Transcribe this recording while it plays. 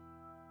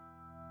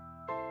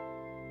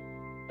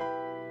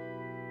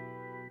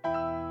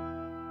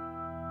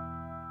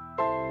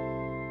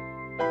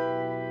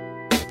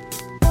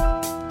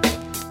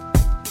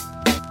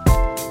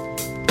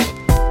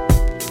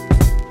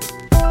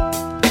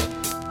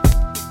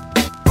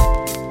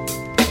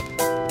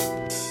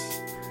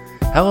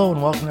Hello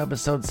and welcome to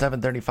episode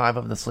 735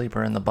 of The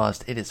Sleeper and the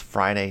Bust. It is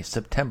Friday,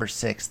 September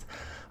 6th.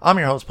 I'm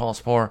your host, Paul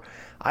Spohr.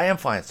 I am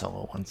flying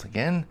solo once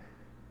again.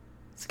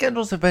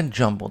 Schedules have been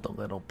jumbled a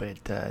little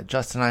bit.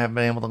 Justin and I have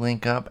been able to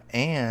link up,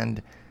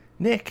 and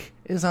Nick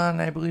is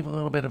on, I believe, a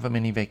little bit of a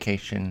mini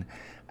vacation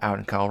out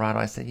in Colorado.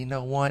 I said, you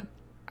know what?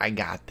 I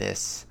got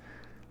this.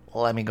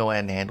 Let me go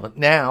ahead and handle it.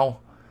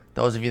 Now,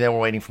 those of you that were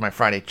waiting for my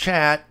Friday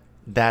chat,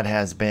 that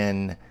has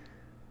been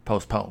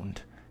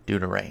postponed due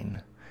to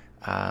rain.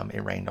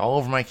 It rained all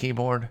over my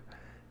keyboard.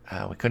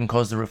 We couldn't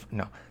close the roof.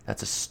 No,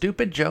 that's a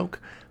stupid joke.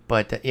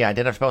 But yeah, I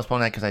did have to postpone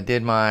that because I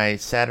did my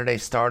Saturday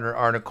starter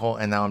article,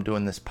 and now I'm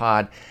doing this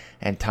pod.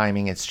 And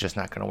timing, it's just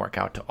not going to work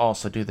out to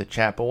also do the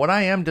chat. But what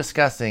I am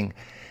discussing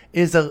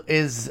is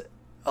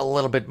a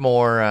little bit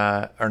more,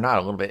 or not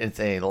a little bit. It's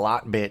a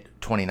lot bit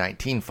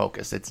 2019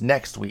 focused. It's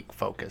next week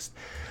focused.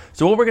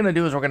 So what we're going to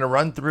do is we're going to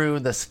run through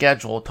the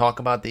schedule, talk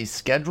about the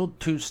scheduled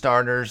two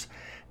starters,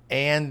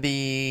 and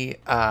the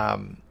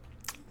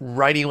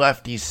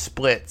righty-lefty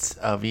splits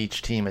of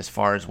each team as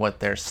far as what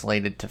they're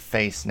slated to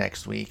face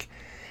next week,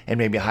 and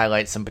maybe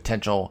highlight some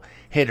potential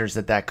hitters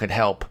that could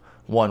help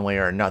one way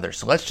or another.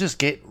 So let's just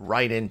get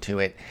right into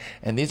it.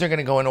 And these are going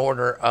to go in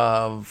order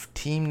of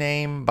team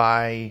name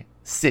by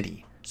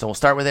city. So we'll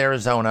start with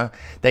Arizona.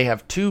 They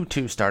have two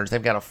starters.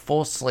 They've got a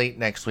full slate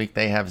next week.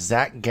 They have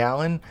Zach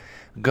Gallen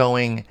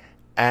going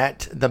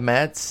at the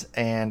Mets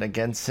and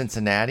against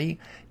Cincinnati.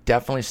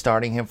 Definitely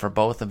starting him for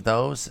both of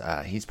those.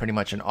 He's pretty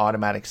much an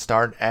automatic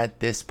start at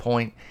this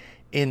point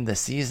in the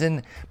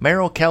season.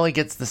 Merrill Kelly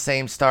gets the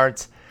same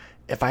starts.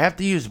 If I have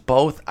to use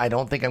both, I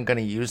don't think I'm going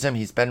to use him.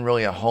 He's been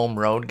really a home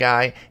road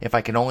guy. If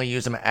I can only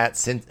use him at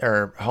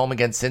home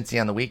against Cincy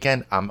on the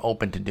weekend, I'm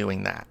open to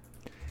doing that.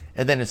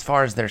 And then as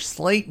far as their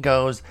slate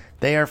goes,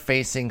 they are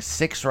facing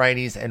 6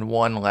 righties and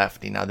 1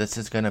 lefty. Now, this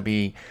is going to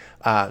be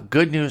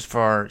good news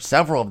for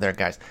several of their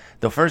guys.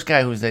 The first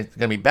guy who's going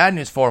to be bad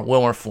news for,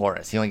 Wilmer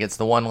Flores. He only gets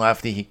the 1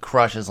 lefty. He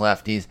crushes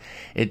lefties.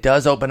 It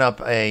does open up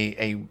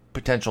a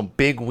potential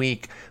big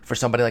week for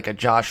somebody like a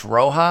Josh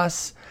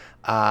Rojas.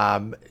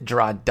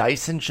 Gerard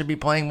Dyson should be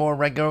playing more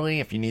regularly.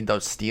 If you need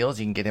those steals,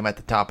 you can get him at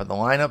the top of the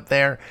lineup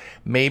there.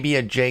 Maybe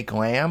a Jake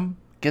Lamb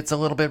gets a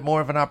little bit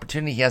more of an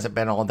opportunity. He hasn't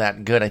been all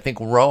that good. I think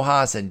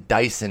Rojas and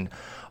Dyson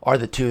are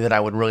the two that I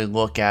would really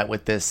look at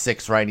with this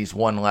 6 righties,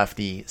 1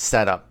 lefty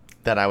setup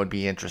that I would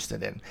be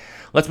interested in.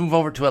 Let's move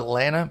over to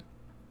Atlanta.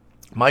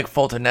 Mike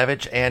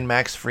Foltynewicz and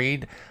Max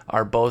Fried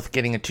are both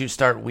getting a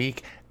 2-start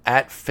week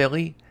at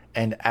Philly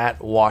and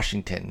at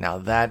Washington. Now,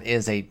 that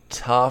is a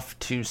tough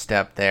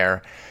 2-step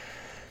there.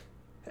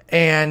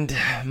 And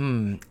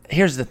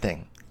here's the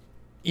thing.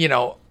 You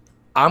know,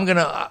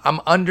 I'm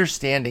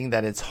understanding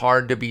that it's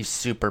hard to be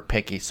super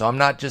picky. So I'm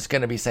not just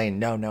going to be saying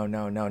no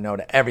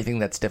to everything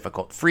that's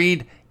difficult.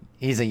 Fried,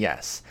 he's a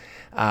yes.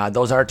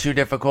 Those are 2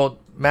 difficult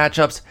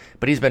matchups,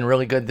 but he's been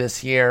really good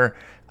this year.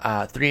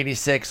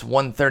 386,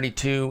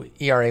 132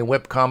 ERA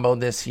whip combo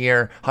this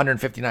year,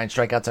 159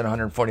 strikeouts and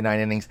 149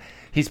 innings.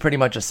 He's pretty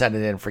much a set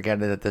it and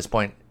forget it at this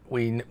point.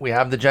 We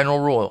have the general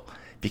rule.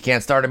 If you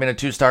can't start him in a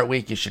 2-start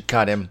week, you should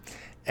cut him.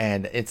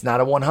 And it's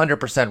not a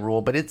 100%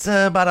 rule, but it's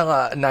about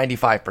a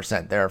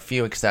 95%. There are a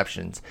few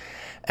exceptions.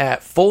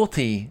 At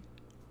Folty,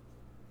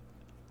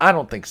 I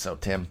don't think so,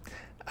 Tim.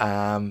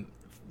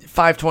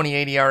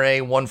 5.28 ERA,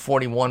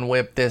 141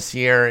 whip this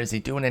year. Is he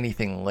doing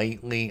anything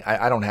lately?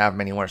 I don't have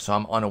him anywhere, so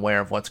I'm unaware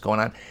of what's going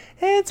on.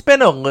 It's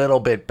been a little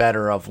bit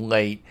better of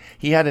late.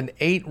 He had an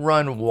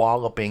 8-run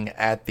walloping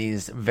at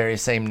these very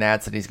same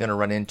Nats that he's going to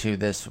run into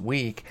this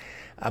week.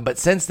 But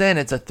since then,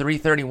 it's a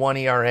 3.31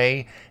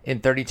 ERA in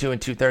 32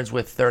 2/3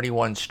 with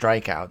 31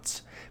 strikeouts.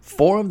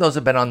 4 of those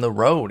have been on the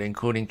road,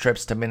 including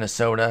trips to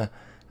Minnesota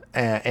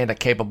and a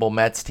capable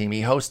Mets team.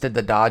 He hosted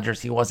the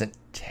Dodgers. He wasn't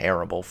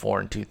terrible.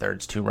 4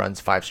 2/3, 2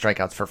 runs, 5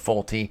 strikeouts for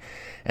Folty,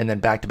 and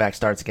then back-to-back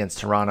starts against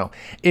Toronto.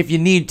 If you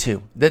need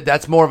to,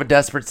 that's more of a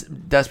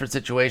desperate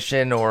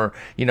situation, or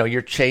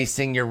you're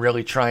chasing, you're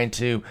really trying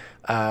to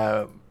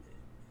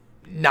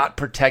not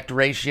protect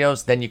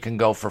ratios, then you can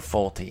go for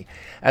Folty.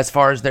 As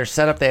far as their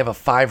setup, they have a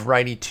 5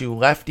 righty, 2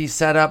 lefty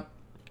setup.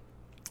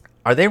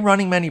 Are they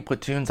running many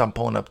platoons? I'm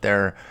pulling up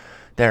their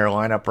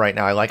lineup right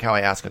now. I like how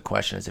I ask a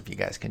question as if you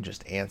guys can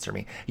just answer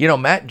me.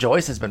 Matt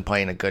Joyce has been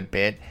playing a good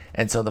bit,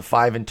 and so the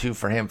 5 and 2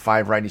 for him,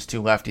 5 righties,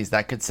 2 lefties,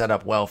 that could set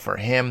up well for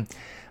him.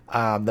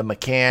 The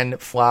McCann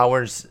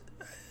Flowers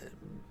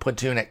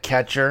platoon at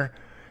catcher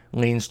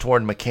leans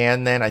toward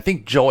McCann then. I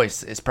think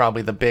Joyce is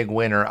probably the big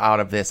winner out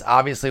of this.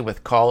 Obviously,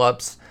 with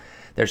call-ups,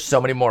 there's so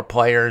many more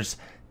players.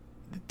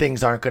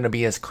 Things aren't going to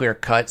be as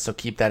clear-cut, so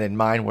keep that in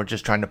mind. We're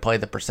just trying to play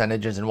the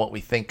percentages and what we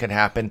think could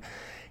happen.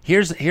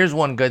 Here's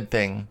one good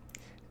thing.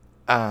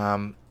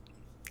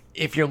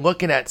 If you're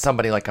looking at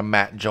somebody like a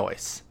Matt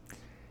Joyce,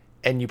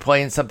 and you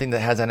play in something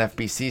that has an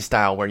FBC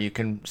style where you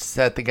can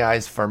set the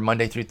guys for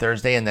Monday through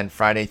Thursday and then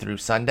Friday through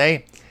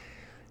Sunday,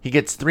 he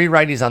gets 3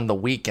 righties on the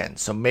weekend.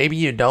 So maybe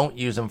you don't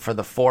use him for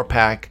the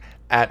 4-pack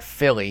at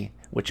Philly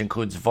which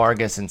includes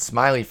Vargas and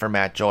Smiley for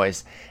Matt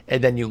Joyce,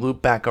 and then you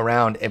loop back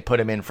around and put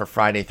him in for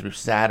Friday through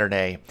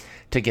Saturday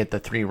to get the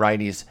 3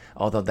 righties,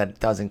 although that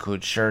does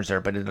include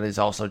Scherzer, but it is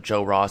also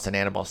Joe Ross and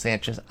Anibal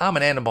Sanchez. I'm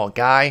an Anibal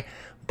guy,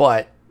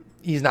 but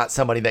he's not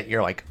somebody that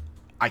you're like,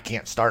 I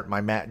can't start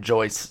my Matt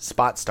Joyce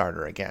spot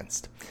starter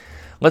against.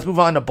 Let's move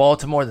on to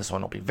Baltimore. This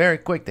one will be very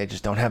quick. They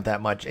just don't have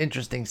that much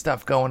interesting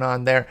stuff going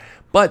on there.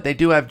 But they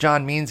do have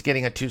John Means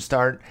getting a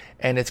 2-start,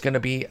 and it's going to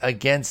be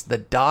against the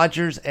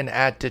Dodgers and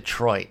at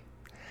Detroit.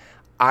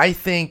 I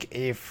think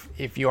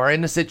if you are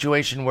in a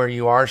situation where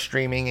you are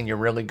streaming and you're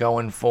really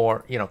going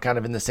for, kind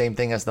of in the same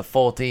thing as the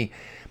Fulte,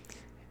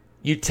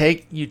 you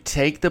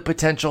take the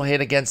potential hit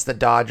against the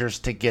Dodgers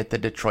to get the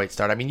Detroit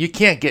start. I mean, you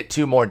can't get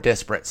 2 more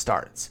disparate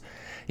starts.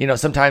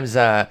 Sometimes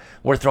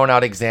we're throwing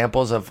out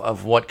examples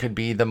of what could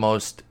be the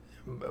most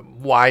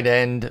wide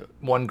end,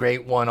 one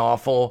great, one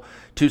awful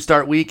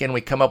 2-start week, and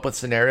we come up with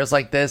scenarios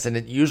like this, and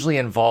it usually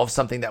involves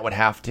something that would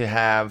have to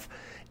have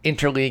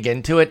interleague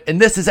into it. And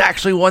this is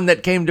actually one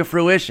that came to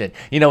fruition.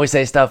 We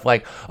say stuff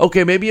like,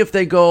 okay, maybe if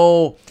they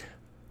go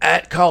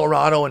at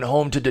Colorado and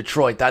home to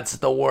Detroit, that's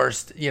the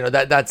worst.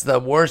 That's the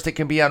worst it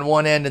can be on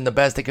one end and the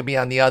best it can be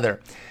on the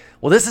other.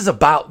 Well, this is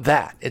about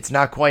that. It's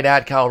not quite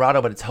at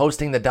Colorado, but it's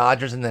hosting the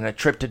Dodgers and then a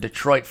trip to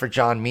Detroit for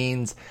John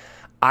Means.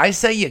 I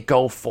say you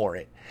go for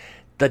it.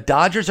 The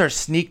Dodgers are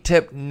sneak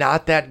tip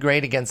not that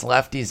great against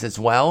lefties as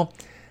well.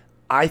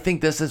 I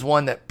think this is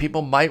one that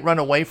people might run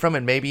away from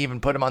and maybe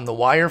even put him on the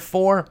wire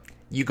for.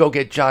 You go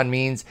get John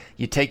Means.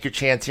 You take your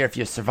chance here. If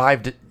you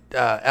survived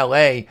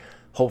L.A.,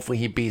 hopefully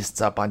he beasts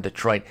up on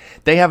Detroit.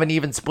 They have an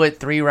even split,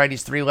 3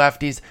 righties, 3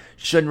 lefties.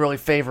 Shouldn't really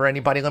favor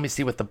anybody. Let me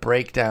see what the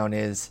breakdown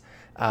is.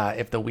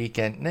 If the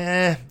weekend,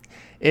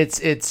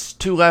 it's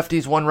 2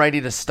 lefties, 1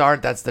 righty to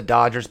start. That's the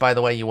Dodgers, by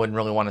the way. You wouldn't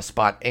really want to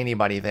spot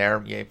anybody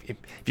there. If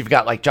you've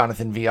got like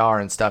Jonathan VR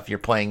and stuff, you're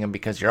playing him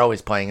because you're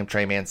always playing him,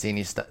 Trey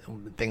Mancini,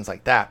 things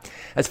like that.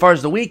 As far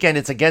as the weekend,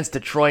 it's against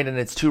Detroit and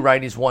it's 2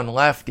 righties, 1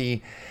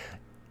 lefty.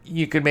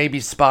 You could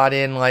maybe spot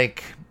in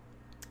like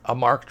a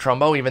Mark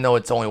Trumbo, even though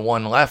it's only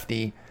 1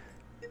 lefty.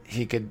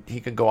 He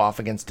could go off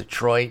against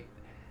Detroit.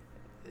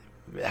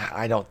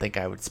 I don't think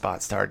I would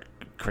spot start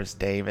Chris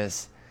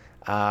Davis.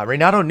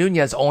 Renato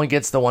Nunez only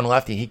gets the 1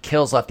 lefty. He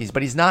kills lefties,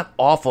 but he's not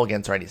awful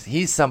against righties.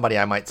 He's somebody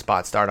I might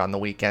spot start on the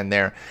weekend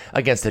there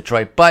against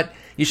Detroit. But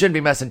you shouldn't be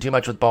messing too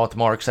much with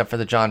Baltimore, except for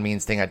the John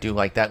Means thing. I do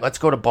like that. Let's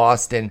go to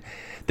Boston.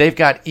 They've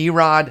got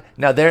Erod.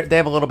 Now, they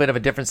have a little bit of a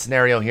different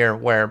scenario here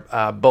where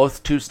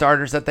both 2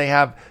 starters that they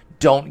have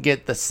don't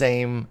get the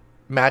same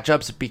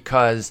matchups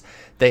because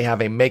they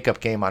have a makeup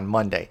game on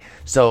Monday.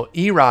 So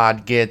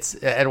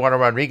Eduardo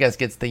Rodriguez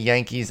gets the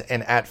Yankees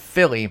and at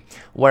Philly,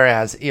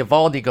 whereas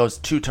Eovaldi goes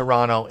to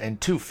Toronto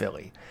and to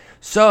Philly.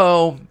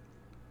 So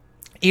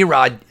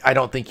Erod, I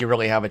don't think you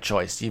really have a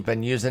choice. You've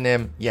been using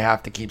him. You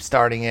have to keep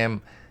starting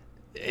him.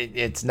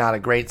 It's not a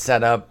great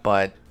setup,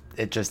 but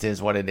it just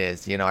is what it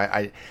is.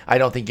 I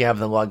don't think you have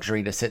the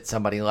luxury to sit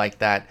somebody like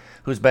that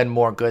who's been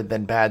more good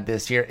than bad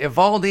this year.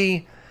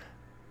 Eovaldi,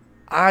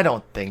 I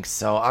don't think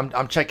so.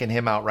 I'm checking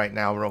him out right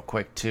now real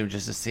quick, too,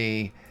 just to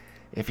see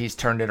if he's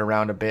turned it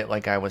around a bit,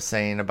 like I was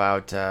saying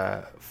about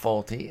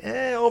Fulte.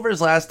 Over his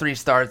last 3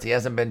 starts, he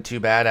hasn't been too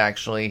bad,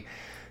 actually.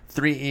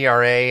 3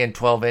 ERA and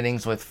 12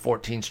 innings with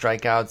 14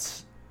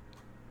 strikeouts.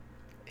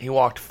 He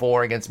walked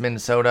 4 against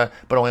Minnesota,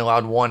 but only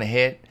allowed 1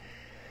 hit.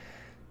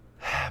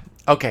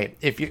 Okay,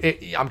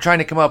 I'm trying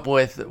to come up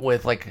with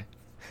like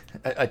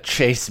a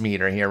chase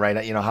meter here,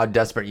 right? How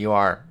desperate you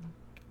are.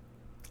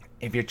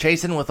 If you're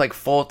chasing with like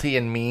Fulte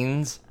and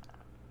Means,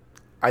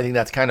 I think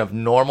that's kind of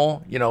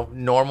normal,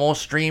 normal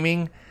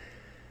streaming.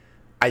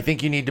 I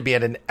think you need to be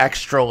at an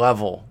extra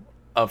level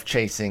of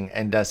chasing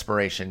and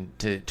desperation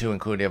to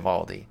include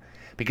Eovaldi.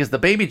 Because the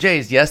Baby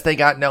Jays, yes, they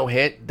got no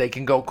hit. They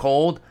can go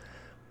cold,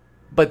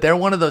 but they're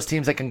one of those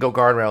teams that can go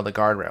guardrail to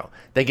guardrail.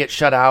 They get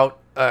shut out.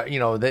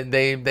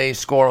 They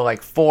score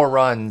like 4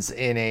 runs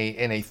in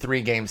a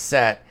 3-game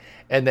set,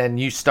 and then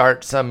you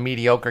start some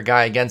mediocre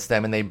guy against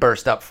them, and they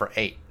burst up for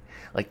 8.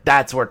 Like,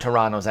 that's where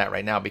Toronto's at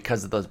right now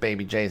because of those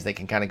Baby Jays. They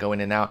can kind of go in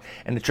and out,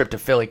 and the trip to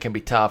Philly can be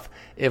tough.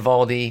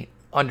 Eovaldi,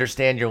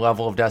 understand your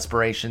level of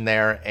desperation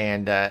there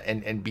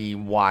and be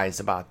wise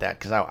about that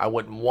because I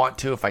wouldn't want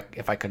to if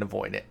I could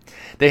avoid it.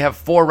 They have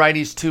 4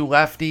 righties, 2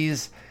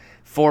 lefties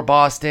for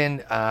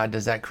Boston.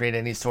 Does that create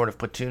any sort of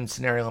platoon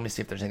scenario? Let me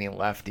see if there's any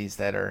lefties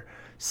that are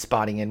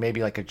spotting in.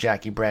 Maybe like a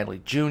Jackie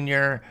Bradley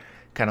Jr.,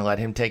 kind of let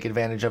him take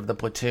advantage of the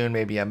platoon.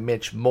 Maybe a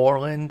Mitch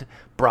Moreland,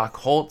 Brock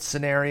Holt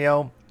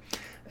scenario.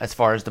 As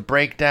far as the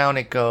breakdown,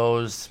 it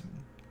goes,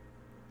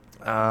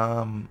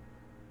 so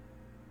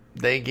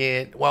they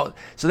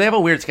have a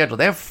weird schedule.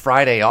 They have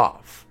Friday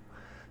off.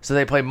 So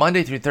they play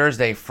Monday through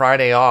Thursday,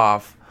 Friday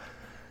off,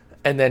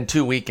 and then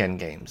 2 weekend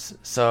games.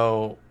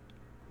 So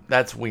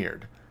that's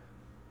weird.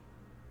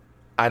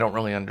 I don't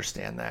really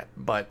understand that,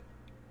 but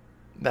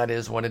that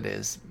is what it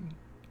is.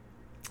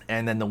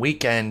 And then the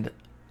weekend,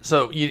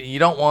 so you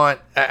don't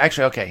want,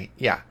 actually, okay,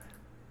 yeah.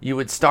 You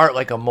would start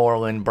like a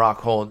Moreland,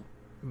 Brock Holt,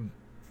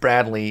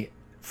 Bradley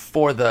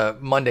for the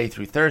Monday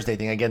through Thursday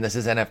thing. Again, this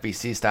is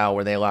NFBC style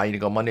where they allow you to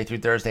go Monday through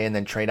Thursday and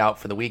then trade out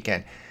for the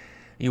weekend.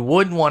 You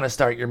wouldn't want to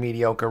start your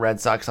mediocre Red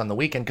Sox on the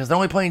weekend because they're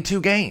only playing 2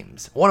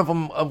 games, one of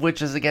them of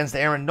which is against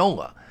Aaron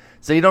Nola.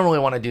 So you don't really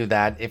want to do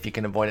that if you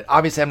can avoid it.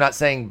 Obviously, I'm not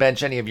saying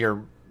bench any of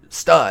your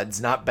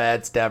studs, not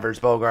Betts, Devers,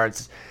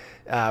 Bogarts,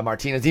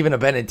 Martinez, even a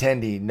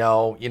Benintendi.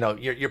 No,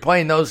 you're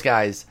playing those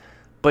guys,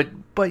 but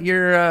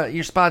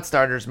your spot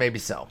starters maybe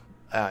so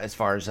as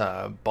far as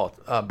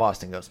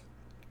Boston goes.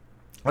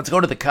 Let's go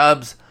to the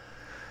Cubs.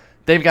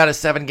 They've got a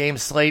 7-game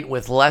slate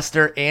with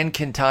Lester and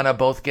Quintana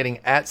both getting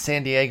at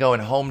San Diego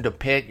and home to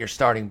Pitt. You're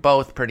starting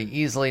both pretty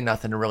easily.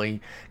 Nothing to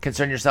really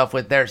concern yourself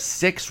with there.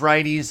 6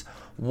 righties,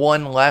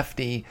 1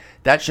 lefty.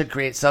 That should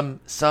create some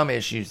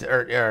issues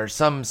or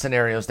some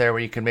scenarios there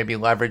where you can maybe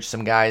leverage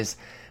some guys.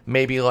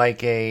 Maybe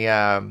like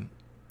I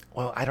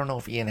don't know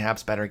if Ian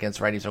Happ's better against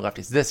righties or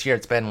lefties. This year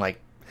it's been like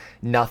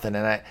nothing.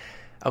 And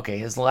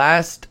his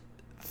last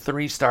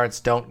 3 starts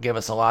don't give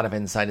us a lot of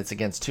insight. It's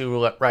against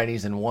 2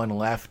 righties and 1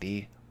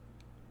 lefty.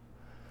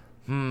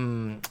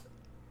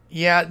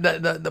 Yeah,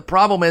 the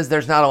problem is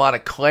there's not a lot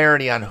of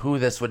clarity on who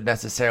this would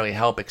necessarily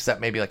help,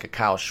 except maybe like a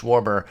Kyle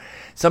Schwarber.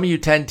 Some of you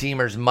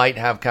 10-teamers might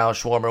have Kyle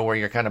Schwarber where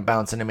you're kind of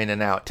bouncing him in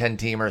and out.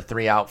 10-teamer,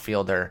 3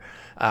 outfielder,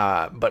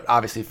 but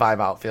obviously 5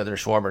 outfielder.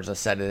 Schwarber's a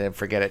set it and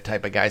forget it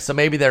type of guy. So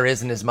maybe there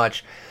isn't as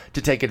much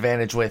to take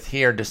advantage with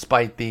here,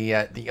 despite the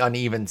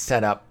uneven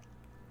setup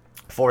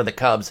for the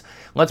Cubs.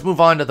 Let's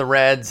move on to the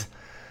Reds.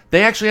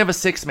 They actually have a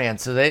 6-man,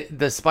 so they,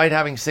 despite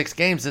having 6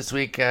 games this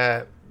week,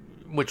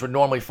 which would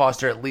normally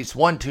foster at least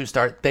 1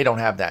 2-start, they don't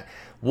have that.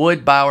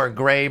 Wood, Bauer,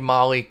 Gray,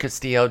 Molly,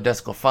 Castillo,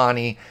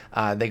 Desclafani.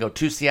 They go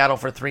to Seattle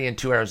for 3 and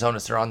 2 Arizona,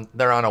 so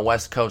they're on a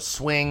West Coast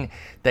swing.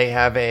 They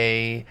have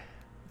a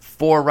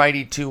 4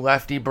 righty, 2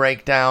 lefty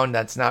breakdown.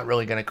 That's not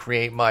really going to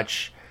create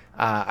much,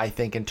 I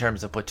think, in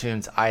terms of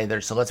platoons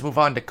either. So let's move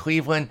on to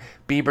Cleveland.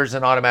 Bieber's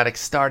an automatic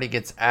start. He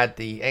gets at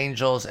the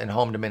Angels and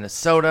home to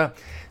Minnesota.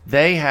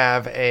 They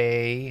have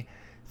a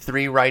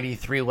 3 righty,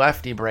 3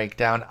 lefty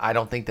breakdown. I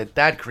don't think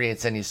that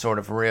creates any sort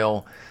of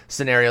real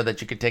scenario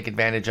that you could take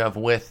advantage of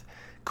with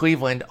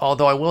Cleveland.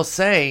 Although I will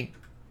say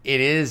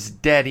it is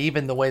dead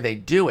even the way they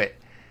do it.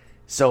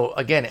 So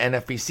again,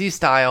 NFBC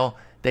style,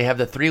 they have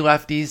the 3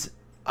 lefties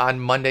on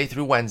Monday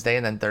through Wednesday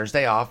and then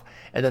Thursday off,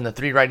 and then the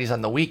 3 righties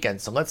on the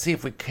weekend. So let's see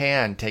if we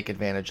can take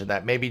advantage of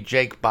that. Maybe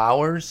Jake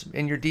Bauers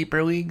in your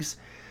deeper leagues.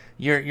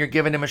 You're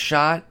giving him a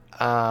shot.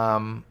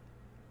 Hang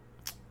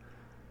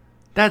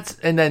on.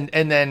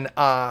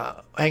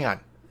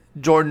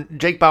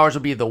 Jake Bauers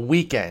would be the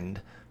weekend.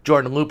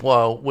 Jordan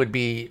Luplow would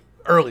be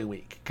early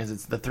week because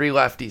it's the 3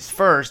 lefties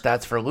first.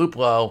 That's for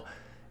Luplow.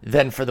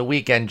 Then for the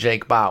weekend,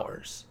 Jake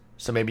Bauers.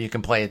 So maybe you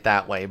can play it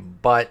that way,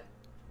 but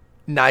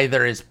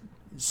neither is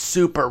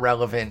super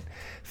relevant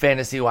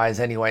fantasy-wise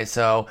anyway,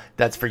 so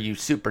that's for you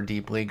super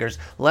deep leaguers.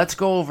 Let's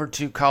go over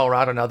to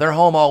Colorado now. They're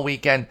home all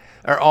week. It's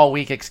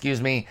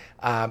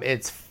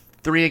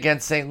 3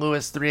 against St.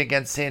 Louis, 3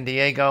 against San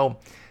Diego.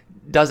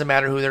 Doesn't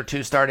matter who their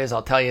 2-start is.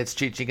 I'll tell you it's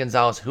Chichi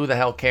Gonzalez. Who the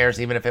hell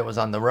cares, even if it was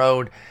on the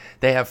road?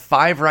 They have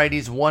 5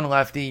 righties, 1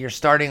 lefty. You're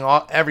starting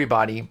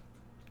everybody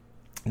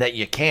that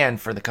you can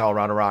for the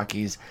Colorado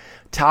Rockies.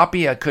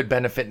 Tapia could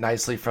benefit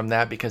nicely from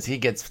that because he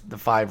gets the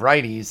 5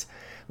 righties.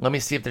 Let me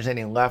see if there's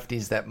any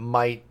lefties that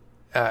might,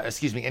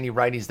 any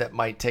righties that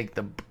might take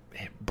the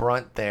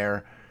brunt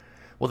there.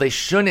 Well, they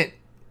shouldn't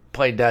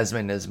play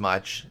Desmond as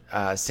much.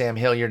 Sam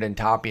Hilliard and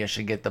Tapia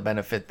should get the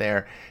benefit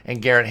there.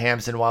 And Garrett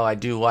Hampson, while I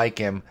do like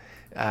him,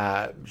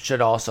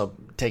 should also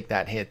take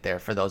that hit there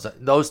for those.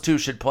 Those 2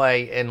 should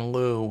play in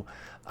lieu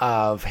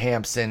of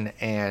Hampson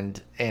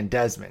and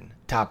Desmond.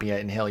 Tapia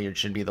and Hilliard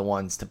should be the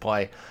ones to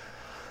play.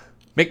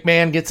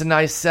 McMahon gets a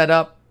nice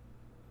setup.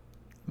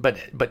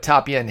 But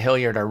Tapia and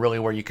Hilliard are really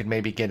where you could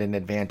maybe get an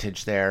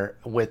advantage there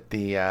with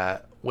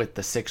the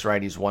 6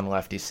 righties, 1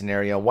 lefty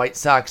scenario. White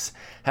Sox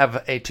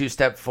have a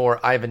 2-step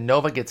for Ivan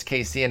Nova, gets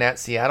KC and at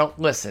Seattle.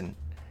 Listen,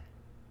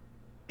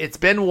 it's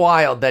been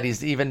wild that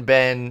he's even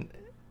been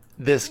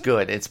this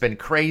good. It's been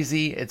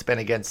crazy. It's been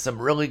against some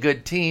really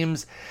good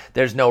teams.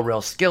 There's no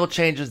real skill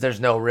changes. There's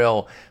no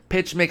real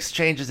pitch mix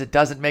changes. It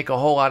doesn't make a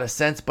whole lot of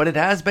sense, but it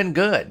has been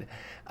good.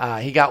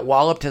 He got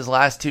walloped his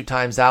last 2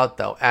 times out,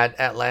 though, at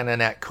Atlanta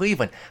and at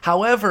Cleveland.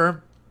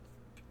 However,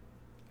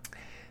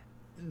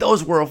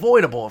 those were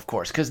avoidable, of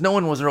course, because no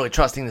one was really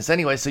trusting this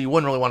anyway, so you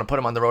wouldn't really want to put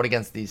him on the road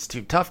against these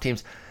 2 tough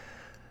teams.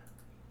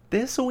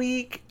 This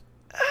week,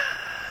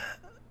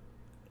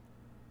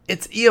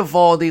 it's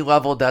Eovaldi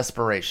level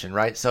desperation,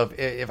 right? So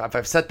if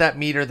I've set that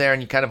meter there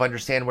and you kind of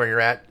understand where you're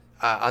at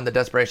on the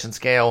desperation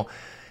scale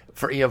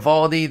for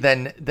Eovaldi,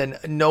 then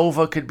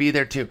Nova could be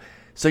there too.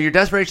 So your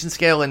desperation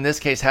scale in this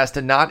case has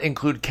to not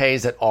include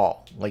Ks at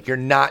all. Like you're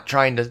not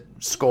trying to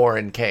score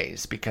in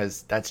Ks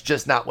because that's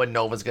just not what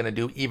Nova's going to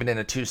do even in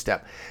a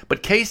 2-step.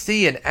 But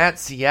KC and at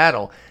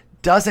Seattle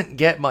doesn't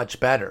get much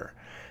better.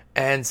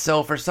 And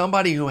so for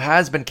somebody who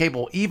has been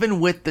capable,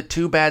 even with the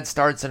 2 bad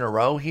starts in a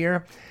row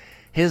here,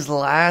 his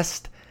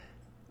last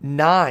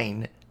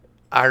 9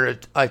 are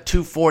a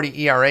 2.40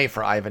 ERA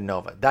for Ivan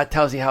Nova. That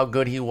tells you how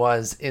good he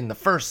was in the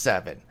first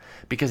 7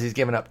 because he's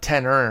given up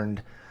 10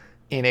 earned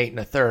in 8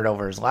 1/3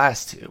 over his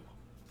last 2.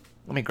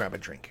 Let me grab a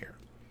drink here.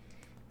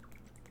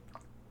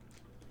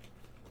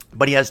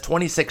 But he has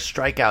 26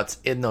 strikeouts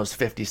in those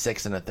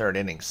 56 1/3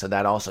 innings, so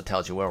that also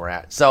tells you where we're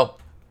at. So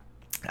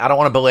I don't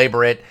want to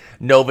belabor it.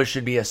 Nova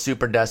should be a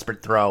super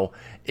desperate throw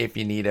if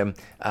you need him.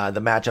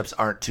 The matchups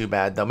aren't too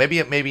bad, though. Maybe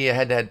a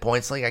head-to-head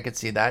points league. I could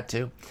see that,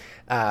 too.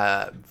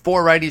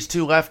 4 righties,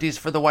 2 lefties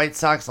for the White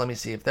Sox. Let me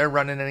see if they're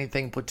running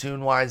anything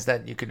platoon-wise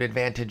that you could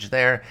advantage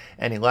there.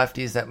 Any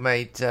lefties that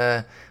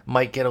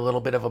might get a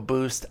little bit of a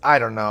boost. I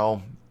don't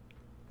know.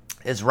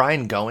 Is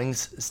Ryan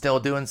Goings still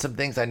doing some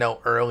things? I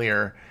know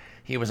earlier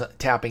he was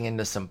tapping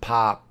into some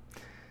pop.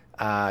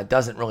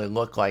 Doesn't really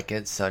look like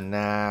it, so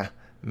nah.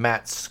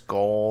 Matt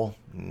Skoll,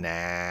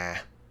 nah.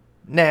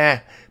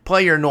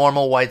 Play your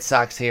normal White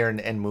Sox here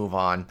and move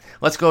on.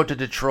 Let's go to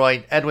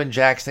Detroit. Edwin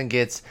Jackson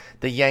gets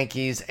the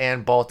Yankees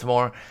and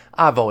Baltimore.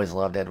 I've always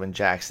loved Edwin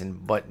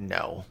Jackson, but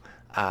no.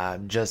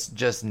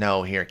 Just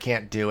no here.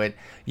 Can't do it.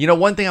 You know,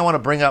 one thing I want to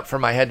bring up for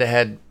my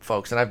head-to-head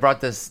folks, and I've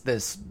brought this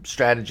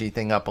strategy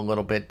thing up a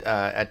little bit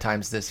at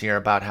times this year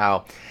about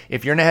how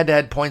if you're in a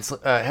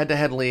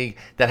head-to-head league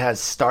that has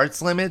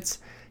starts limits,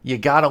 you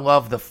gotta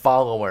love the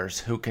followers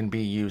who can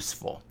be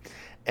useful.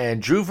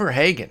 And Drew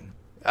Verhagen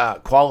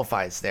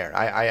qualifies there.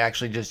 I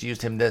actually just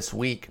used him this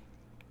week.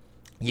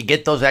 You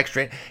get those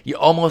extra, you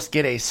almost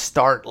get a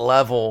start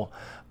level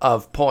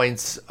of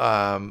points,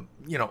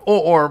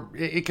 or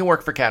it can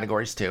work for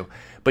categories too,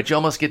 but you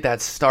almost get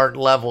that start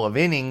level of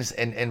innings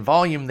and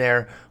volume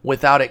there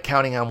without it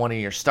counting on one of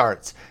your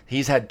starts.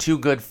 He's had 2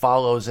 good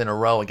follows in a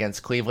row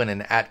against Cleveland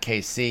and at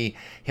KC.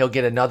 He'll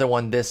get another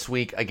one this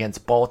week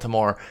against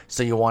Baltimore,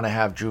 so you want to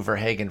have Drew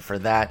Verhagen for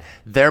that.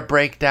 Their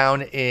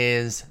breakdown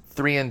is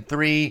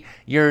 3-3.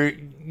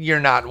 You're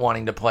not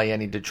wanting to play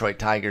any Detroit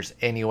Tigers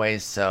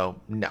anyways, so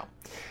no.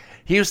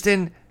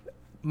 Houston,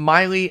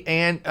 Miley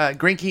and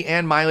Greinke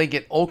and Miley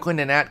get Oakland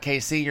and at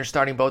KC. You're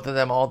starting both of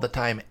them all the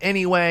time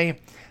anyway.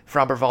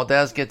 Framber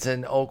Valdez gets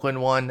an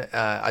Oakland one.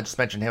 I just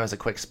mentioned him as a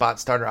quick spot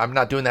starter. I'm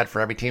not doing that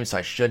for every team, so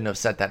I shouldn't have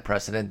set that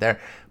precedent there.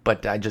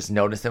 But I just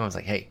noticed him. I was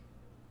like, hey,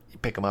 you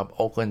pick him up.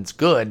 Oakland's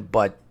good,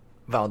 but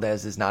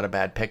Valdez is not a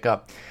bad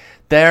pickup.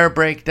 Their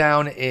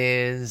breakdown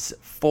is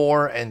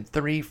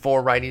 4-3,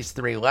 4 righties,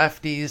 3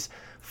 lefties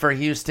for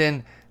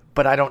Houston.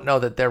 But I don't know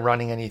that they're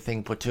running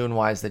anything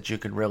platoon-wise that you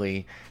could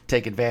really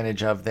take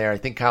advantage of there. I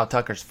think Kyle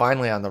Tucker's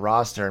finally on the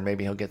roster, and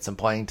maybe he'll get some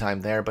playing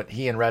time there. But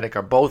he and Reddick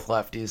are both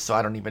lefties, so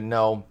I don't even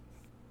know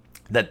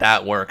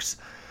that works.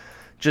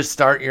 Just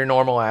start your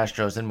normal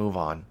Astros and move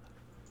on.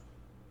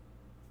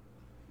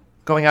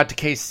 Going out to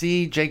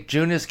KC, Jake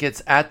Junis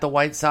gets at the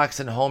White Sox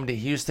and home to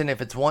Houston.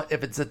 If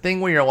it's a thing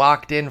where you're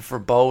locked in for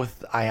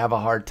both, I have a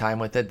hard time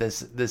with it.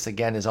 This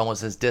again is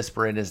almost as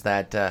disparate as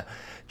that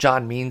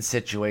John Means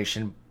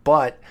situation.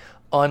 But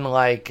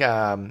unlike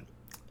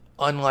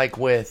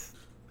with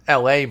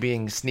LA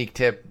being sneak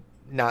tip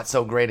not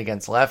so great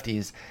against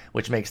lefties,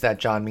 which makes that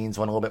John Means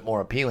one a little bit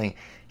more appealing,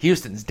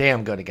 Houston's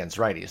damn good against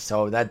righties.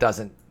 So that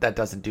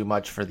doesn't do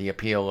much for the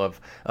appeal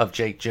of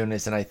Jake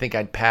Junis, and I think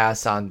I'd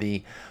pass on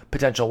the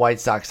potential White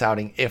Sox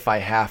outing if I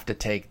have to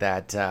take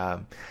that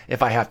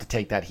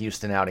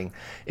Houston outing.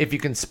 If you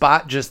can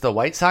spot just the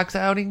White Sox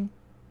outing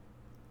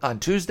on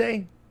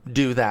Tuesday,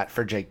 do that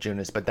for Jake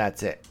Junis, but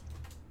that's it.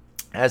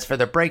 As for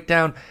the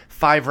breakdown,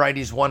 5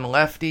 righties, 1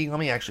 lefty. Let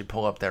me actually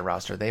pull up their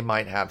roster. They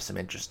might have some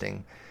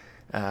interesting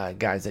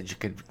guys that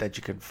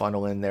you could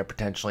funnel in there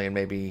potentially and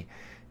maybe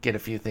get a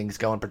few things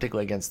going,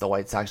 particularly against the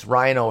White Sox.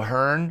 Ryan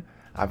O'Hearn,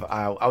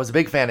 I was a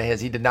big fan of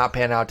his. He did not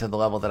pan out to the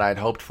level that I had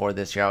hoped for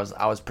this year.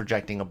 I was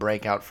projecting a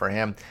breakout for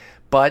him,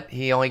 but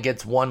he only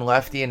gets 1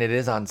 lefty, and it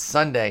is on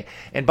Sunday.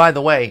 And by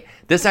the way,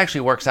 this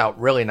actually works out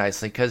really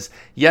nicely because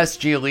yes,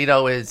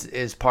 Giolito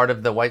is part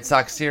of the White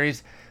Sox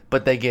series,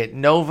 but they get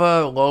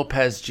Nova,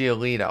 Lopez,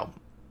 Giolito.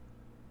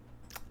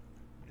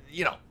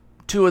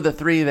 2 of the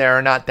 3 there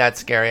are not that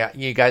scary.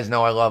 You guys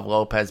know I love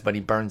Lopez, but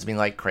he burns me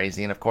like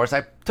crazy. And of course,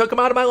 I took him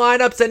out of my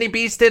lineups and he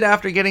beasted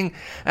after getting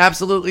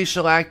absolutely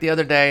shellacked the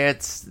other day.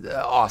 It's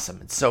awesome.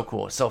 It's so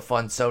cool. It's so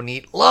fun. So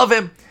neat. Love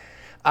him.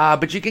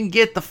 But you can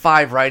get the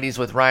 5 righties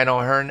with Ryan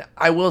O'Hearn.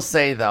 I will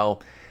say, though,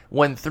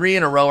 when 3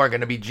 in a row are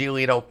going to be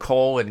Giolito,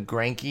 Cole, and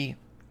Greinke,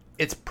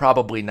 it's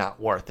probably not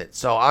worth it.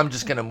 So I'm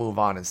just going to move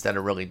on instead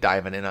of really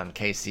diving in on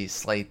KC's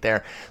slate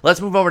there.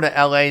 Let's move over to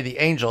LA, the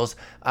Angels.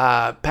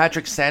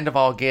 Patrick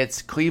Sandoval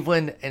gets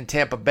Cleveland and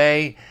Tampa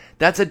Bay.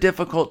 That's a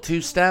difficult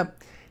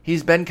 2-step.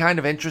 He's been kind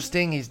of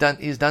interesting. He's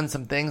done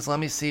some things.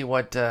 Let me see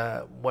what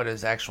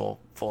his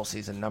actual full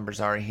season numbers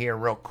are here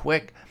real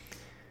quick.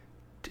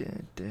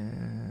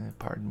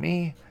 Pardon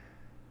me.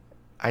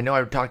 I know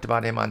I talked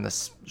about him on the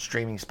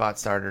streaming spot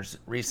starters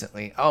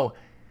recently. Oh,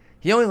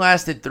 he only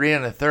lasted 3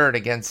 1/3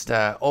 against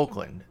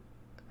Oakland.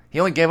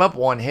 He only gave up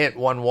 1 hit,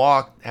 1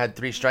 walk, had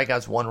 3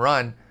 strikeouts, 1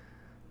 run,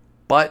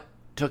 but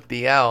took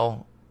the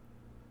L.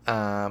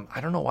 I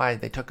don't know why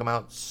they took him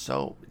out.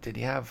 So did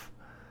he have,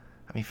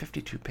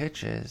 52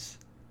 pitches?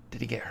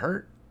 Did he get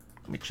hurt?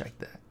 Let me check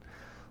that.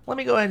 Let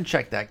me go ahead and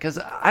check that, because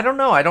I don't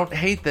know. I don't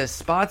hate this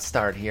spot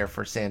start here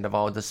for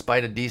Sandoval,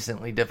 despite a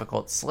decently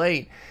difficult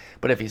slate.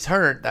 But if he's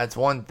hurt, that's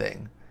one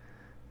thing.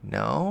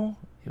 No,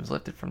 he was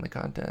lifted from the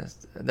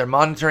contest. They're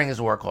monitoring his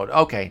workload.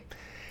 Okay.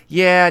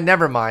 Yeah,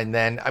 never mind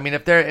then. I mean,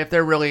 if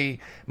they're really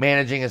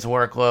managing his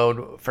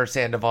workload for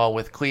Sandoval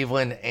with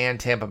Cleveland and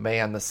Tampa Bay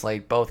on the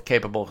slate, both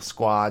capable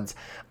squads,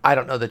 I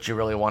don't know that you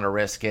really want to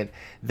risk it.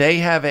 They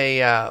have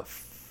a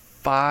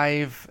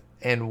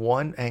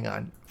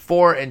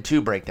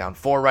 4-2 breakdown.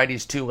 4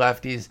 righties, 2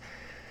 lefties.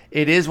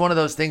 It is one of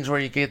those things where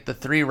you get the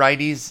 3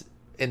 righties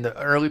in the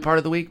early part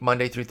of the week,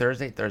 Monday through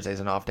Thursday.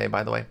 Thursday's an off day,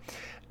 by the way.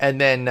 And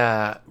then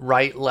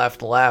right,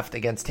 left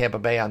against Tampa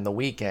Bay on the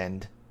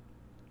weekend.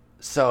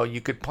 So you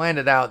could plan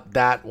it out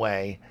that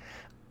way.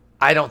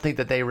 I don't think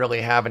that they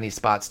really have any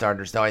spot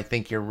starters, though. I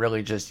think you're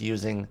really just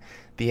using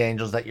the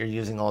Angels that you're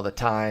using all the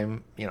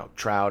time. You know,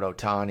 Trout,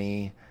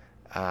 Ohtani,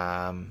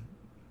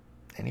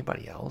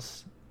 anybody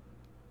else?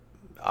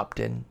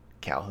 Upton,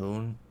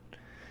 Calhoun.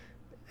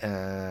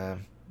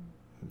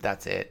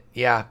 That's it.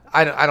 Yeah,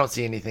 I don't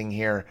see anything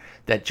here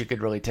that you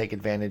could really take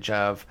advantage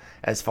of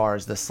as far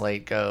as the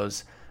slate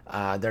goes.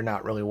 They're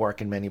not really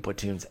working many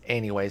platoons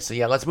anyway. So,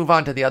 yeah, let's move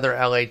on to the other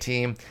LA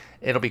team.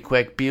 It'll be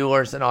quick.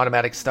 Buehler's an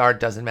automatic start.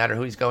 Doesn't matter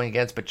who he's going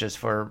against, but just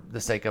for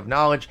the sake of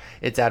knowledge,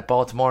 it's at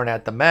Baltimore and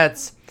at the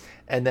Mets.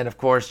 And then, of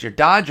course, your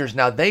Dodgers.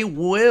 Now, they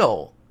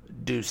will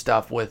do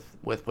stuff with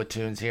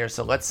platoons here.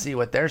 So let's see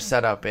what their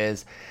setup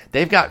is.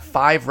 They've got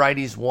 5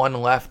 righties, 1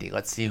 lefty.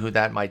 Let's see who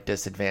that might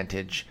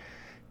disadvantage.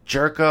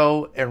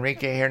 Jerko,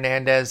 Enrique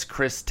Hernandez,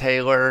 Chris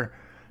Taylor,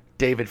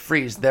 David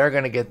Freese. They're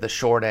going to get the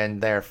short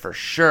end there for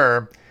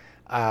sure.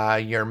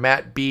 Your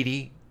Matt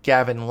Beattie,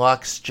 Gavin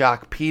Lux,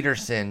 Jock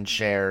Peterson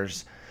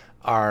shares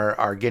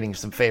are getting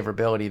some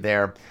favorability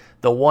there.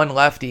 The one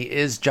lefty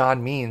is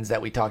John Means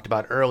that we talked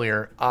about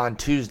earlier on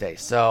Tuesday.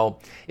 So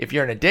if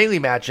you're in a daily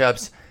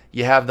matchups,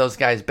 you have those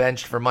guys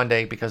benched for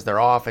Monday because they're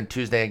off, and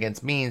Tuesday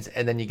against Means,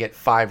 and then you get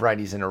 5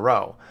 righties in a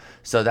row.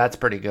 So that's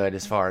pretty good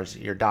as far as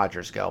your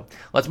Dodgers go.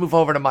 Let's move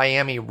over to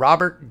Miami.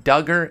 Robert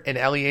Duggar and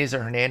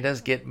Elieser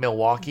Hernandez get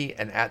Milwaukee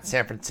and at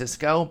San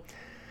Francisco.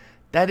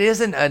 That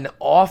isn't an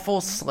awful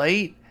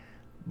slate,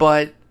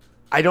 but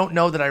I don't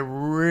know that I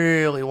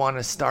really want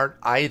to start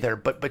either.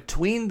 But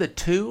between the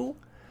two,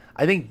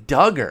 I think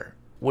Duggar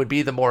would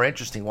be the more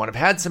interesting one. I've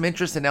had some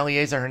interest in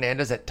Elieser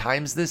Hernandez at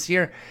times this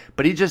year,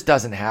 but he just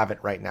doesn't have it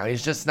right now.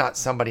 He's just not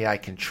somebody I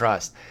can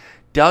trust.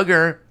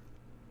 Duggar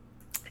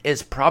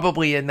is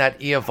probably in that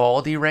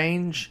Eovaldi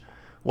range,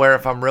 where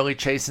if I'm really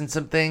chasing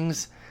some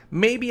things,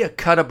 maybe a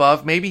cut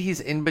above, maybe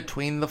he's in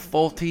between the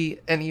Fulte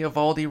and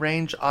Eovaldi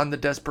range on the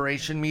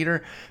desperation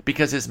meter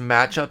because his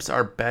matchups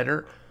are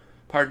better,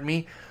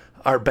 than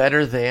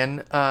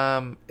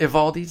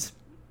Eovaldi's.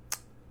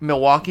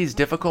 Milwaukee's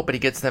difficult, but he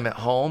gets them at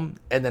home,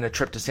 and then a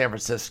trip to San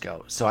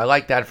Francisco. So I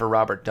like that for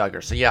Robert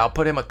Duggar. So yeah, I'll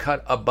put him a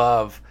cut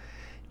above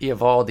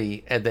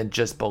Eovaldi and then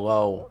just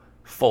below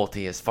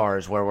Fulte as far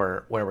as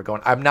where we're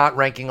going. I'm not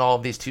ranking all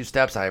of these 2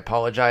 steps. I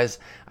apologize.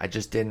 I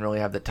just didn't really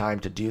have the time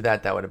to do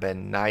that. That would have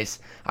been nice.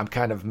 I'm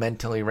kind of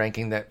mentally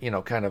ranking that,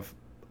 kind of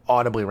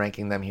audibly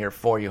ranking them here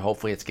for you.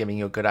 Hopefully it's giving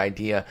you a good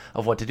idea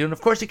of what to do. And of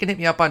course you can hit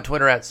me up on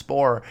Twitter at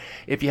Spore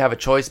if you have a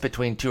choice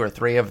between 2 or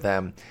 3 of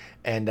them.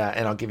 And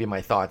I'll give you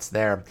my thoughts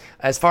there.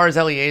 As far as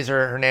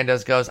Elieser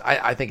Hernandez goes,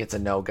 I think it's a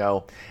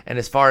no-go. And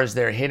as far as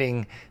their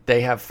hitting,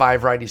 they have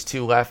 5 righties,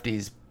 2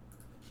 lefties.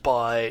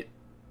 But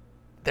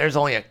there's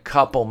only a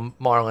couple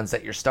Marlins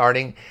that you're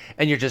starting,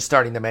 and you're just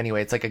starting them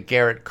anyway. It's like a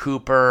Garrett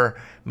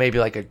Cooper, maybe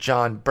like a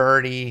John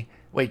Birdie.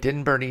 Wait,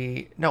 didn't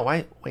Birdie... No,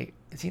 wait,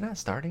 is he not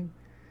starting?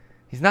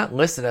 He's not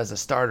listed as a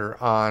starter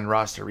on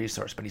Roster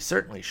Resource, but he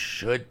certainly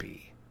should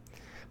be.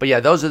 But yeah,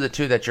 those are the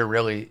 2 that you're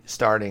really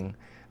starting.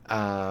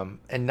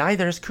 And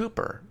neither is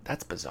Cooper.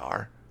 That's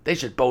bizarre. They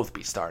should both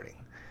be starting.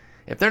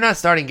 If they're not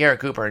starting Garrett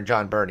Cooper and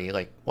John Birdie,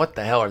 like, what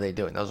the hell are they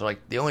doing? Those are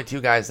like the only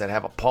 2 guys that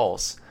have a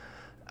pulse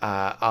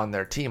on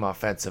their team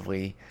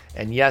offensively.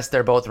 And yes,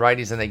 they're both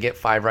righties and they get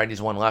 5 righties,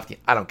 1 lefty.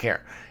 I don't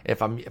care.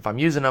 If I'm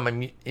using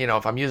them,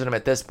 if I'm using them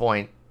at this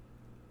point,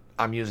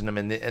 I'm using them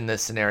in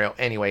this scenario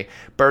anyway.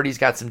 Birdie's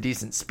got some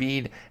decent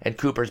speed, and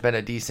Cooper's been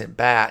a decent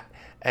bat,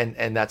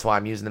 and that's why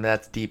I'm using them.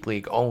 That's deep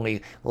league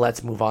only.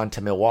 Let's move on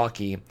to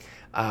Milwaukee.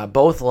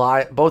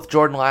 Both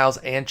Jordan Lyles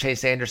and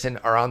Chase Anderson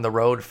are on the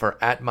road for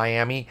at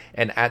Miami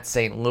and at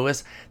St.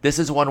 Louis. This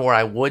is one where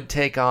I would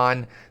take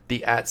on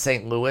the at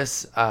St.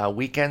 Louis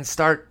weekend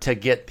start to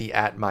get the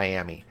at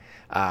Miami.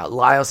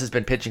 Lyles has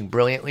been pitching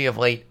brilliantly of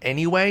late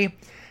anyway,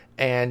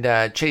 and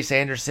Chase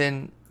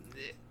Anderson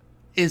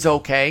is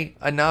okay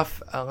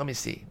enough. Let me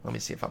see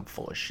if I'm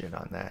full of shit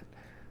on that.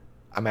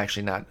 I'm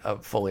actually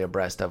not fully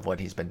abreast of what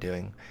he's been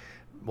doing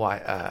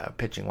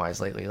pitching wise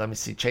lately. Let me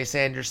see. Chase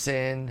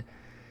Anderson.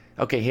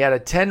 Okay, he had a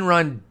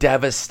 10-run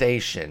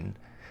devastation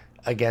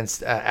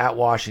against at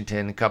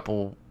Washington a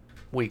couple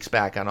weeks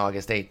back on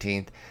August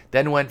 18th.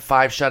 Then went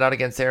 5 shutout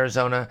against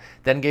Arizona.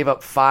 Then gave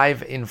up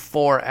 5 in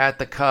 4 at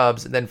the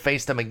Cubs. Then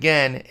faced them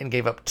again and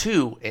gave up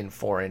 2 in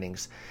 4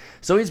 innings.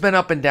 So he's been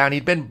up and down.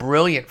 He'd been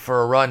brilliant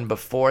for a run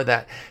before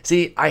that.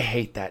 See, I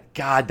hate that.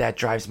 God, that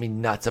drives me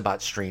nuts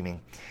about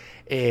streaming.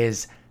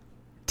 Is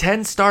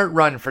 10 start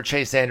run for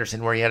Chase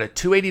Anderson where he had a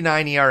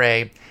 2.89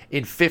 ERA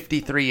in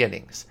 53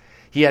 innings.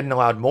 He hadn't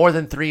allowed more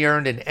than 3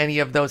 earned in any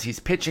of those. He's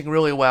pitching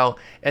really well.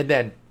 And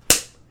then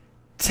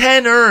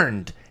 10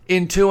 earned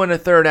in 2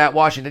 1/3 at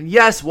Washington.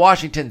 Yes,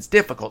 Washington's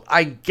difficult.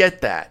 I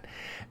get that.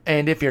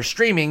 And if you're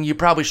streaming, you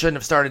probably shouldn't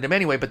have started him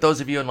anyway. But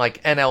those of you in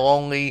like NL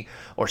only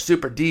or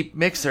super deep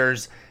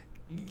mixers,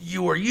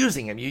 you were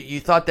using him. You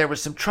thought there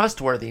was some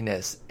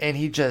trustworthiness. And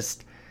he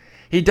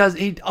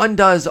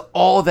undoes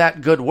all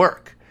that good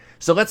work.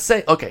 So let's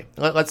say, okay,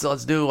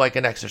 let's do like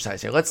an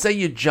exercise here. Let's say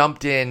you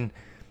jumped in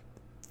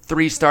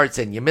 3 starts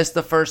in. You missed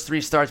the first 3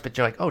 starts, but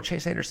you're like, oh,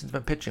 Chase Anderson's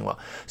been pitching well.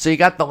 So you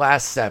got the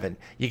last 7.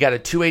 You got a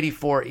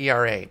 2.84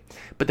 ERA.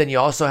 But then you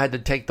also had to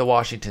take the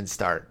Washington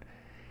start.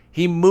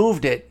 He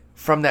moved it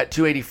from that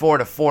 2.84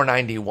 to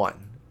 4.91.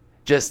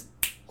 Just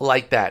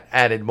like that.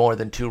 Added more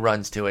than 2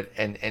 runs to it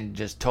and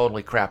just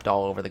totally crapped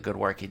all over the good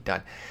work he'd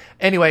done.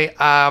 Anyway,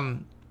 I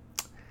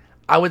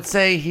would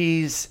say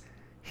he's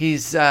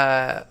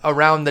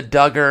around the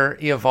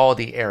Duggar,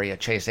 Eovaldi area,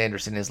 Chase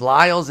Anderson is.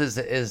 Lyles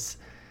is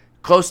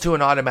close to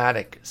an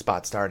automatic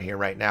spot start here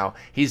right now.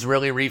 He's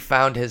really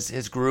refound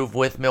his groove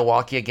with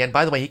Milwaukee again.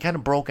 By the way, he kind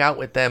of broke out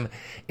with them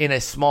in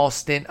a small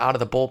stint out of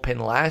the bullpen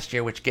last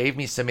year, which gave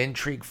me some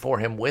intrigue for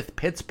him with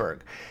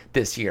Pittsburgh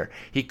this year.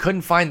 He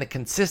couldn't find the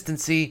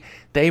consistency.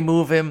 They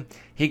move him.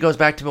 He goes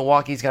back to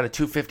Milwaukee. He's got a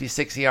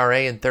 2.56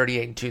 ERA in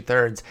 38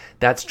 2/3.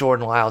 That's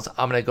Jordan Lyles.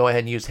 I'm going to go ahead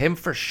and use him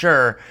for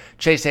sure.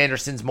 Chase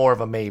Anderson's more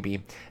of a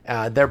maybe.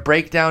 Their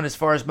breakdown as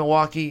far as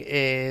Milwaukee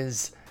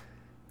is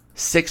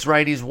 6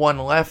 righties, 1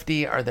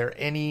 lefty. Are there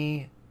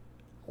any,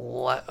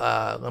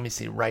 let me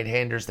see,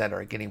 right-handers that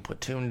are getting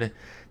platooned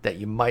that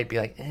you might be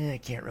like, I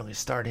can't really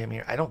start him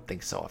here? I don't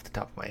think so off the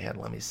top of my head.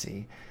 Let me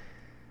see.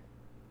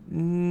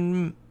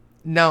 No,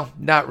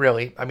 not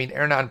really. I mean,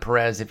 Hernan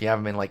Perez, if you have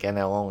him in like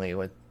NL only,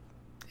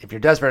 if you're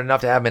desperate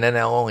enough to have him in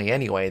NL only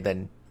anyway,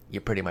 then you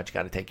pretty much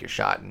got to take your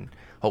shot and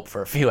hope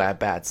for a few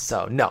at-bats.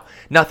 So, no,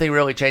 nothing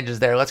really changes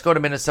there. Let's go to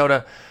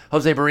Minnesota.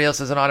 Jose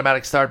Barrios is an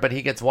automatic start, but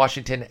he gets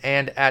Washington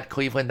and at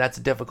Cleveland. That's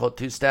a difficult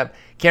 2-step.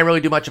 Can't really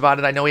do much about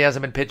it. I know he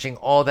hasn't been pitching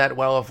all that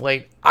well of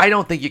late. I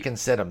don't think you can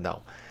sit him,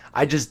 though.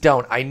 I just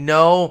don't. I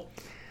know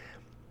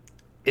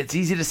it's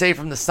easy to say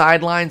from the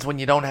sidelines when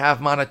you don't have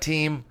him on a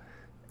team,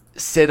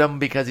 sit him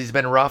because he's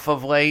been rough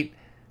of late.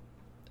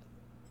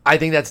 I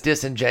think that's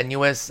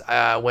disingenuous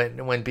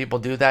when people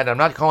do that. I'm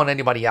not calling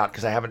anybody out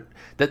because I haven't.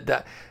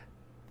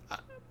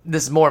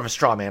 This is more of a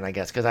straw man, I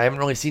guess, because I haven't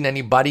really seen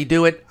anybody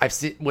do it. I've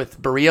seen with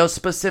Barrios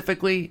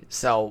specifically.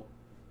 So,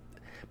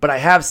 but I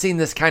have seen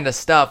this kind of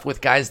stuff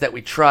with guys that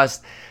we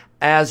trust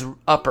as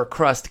upper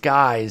crust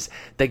guys.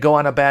 They go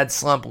on a bad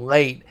slump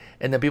late,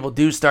 and then people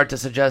do start to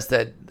suggest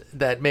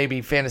that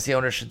maybe fantasy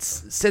owners should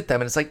sit them.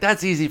 And it's like,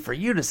 that's easy for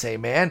you to say,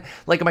 man.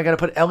 Like, am I going to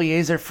put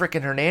Eliezer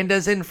frickin'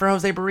 Hernandez in for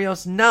Jose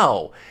Barrios?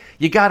 No.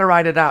 You got to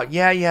ride it out.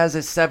 Yeah, he has a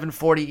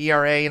 7.40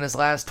 ERA in his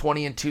last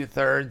 20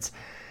 2/3,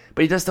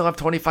 but he does still have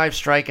 25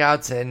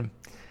 strikeouts, and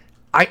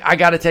I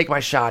got to take my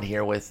shot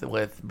here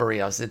with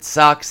Barrios. It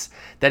sucks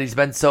that he's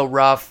been so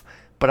rough,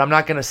 but I'm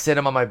not going to sit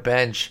him on my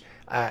bench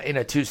in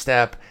a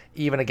 2-step,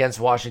 even against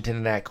Washington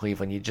and at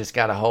Cleveland. You just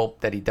got to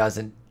hope that he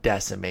doesn't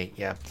decimate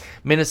you.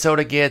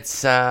 Minnesota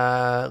gets,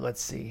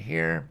 let's see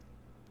here,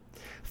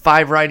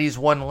 5 righties,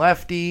 1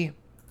 lefty,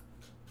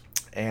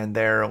 and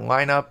their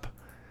lineup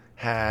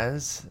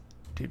has,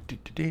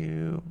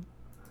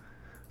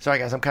 sorry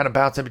guys, I'm kind of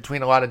bouncing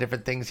between a lot of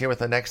different things here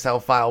with an Excel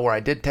file where I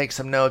did take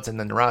some notes and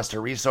then the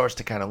roster resource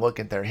to kind of look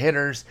at their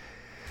hitters.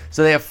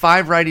 So they have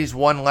 5 righties,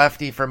 1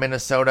 lefty for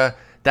Minnesota.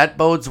 That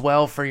bodes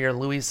well for your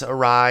Luis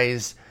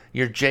Arraez,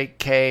 your Jake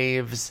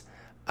Caves,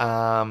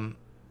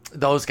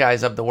 those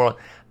guys of the world.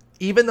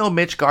 Even though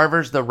Mitch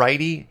Garver's the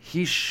righty,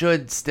 he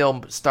should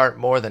still start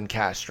more than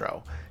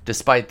Castro,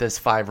 despite this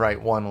 5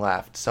 right, 1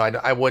 left. So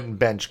I wouldn't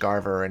bench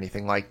Garver or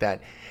anything like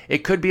that. It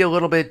could be a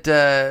little bit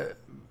of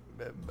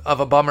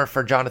a bummer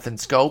for Jonathan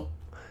Scope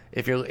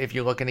if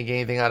you're looking to get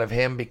anything out of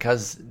him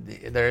because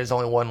there is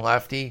only 1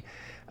 lefty.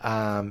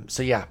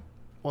 So yeah.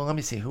 Well, let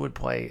me see who would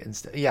play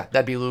instead. Yeah,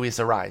 that'd be Luis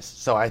Arraez.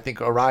 So I think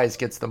Arraez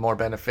gets the more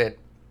benefit.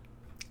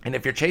 And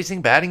if you're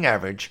chasing batting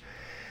average,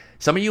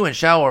 some of you in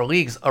shallower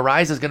leagues,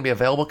 Arraez is going to be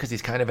available because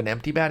he's kind of an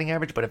empty batting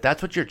average. But if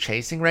that's what you're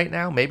chasing right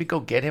now, maybe go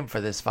get him for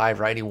this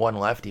 5 righty, 1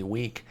 lefty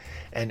week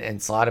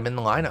and slot him in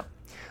the lineup.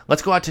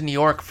 Let's go out to New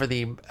York for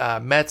the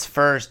Mets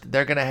first.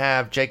 They're going to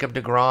have Jacob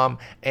deGrom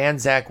and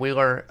Zach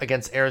Wheeler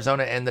against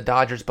Arizona and the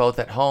Dodgers both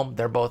at home.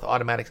 They're both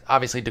automatic.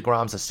 Obviously,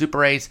 deGrom's a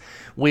super ace.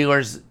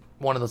 Wheeler's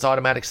one of those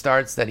automatic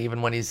starts that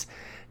even when he's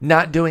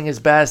not doing his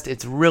best,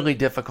 it's really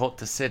difficult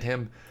to sit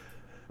him,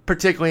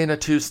 particularly in a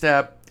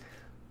 2-step.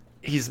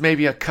 He's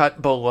maybe a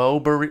cut below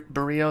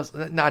Barrios.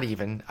 Not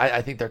even.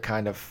 I think they're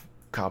kind of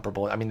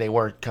comparable. I mean, they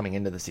were coming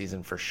into the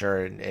season for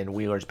sure, and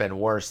Wheeler's been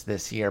worse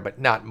this year, but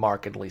not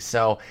markedly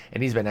so,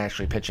 and he's been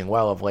actually pitching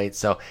well of late.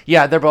 So,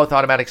 yeah, they're both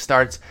automatic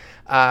starts.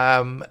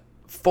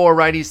 4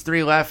 righties,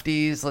 3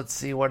 lefties. Let's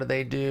see, what do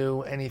they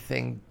do?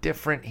 Anything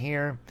different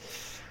here?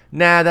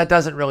 Nah, that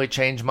doesn't really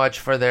change much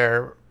for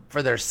their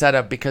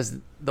setup, because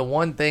the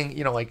one thing,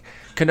 like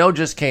Cano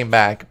just came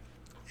back,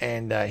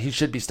 and he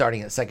should be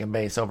starting at second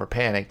base over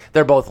Panic.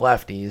 They're both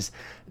lefties.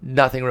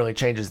 Nothing really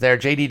changes there.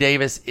 J.D.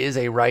 Davis is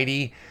a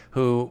righty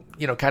who,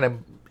 kind of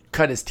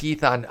cut his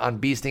teeth on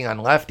beasting on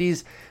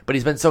lefties, but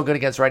he's been so good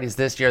against righties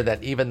this year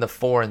that even the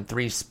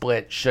 4-3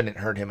 split shouldn't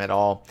hurt him at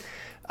all.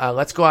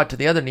 Let's go out to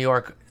the other New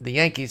York, the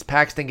Yankees.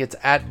 Paxton gets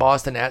at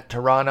Boston, at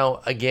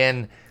Toronto.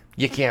 Again,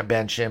 you can't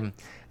bench him.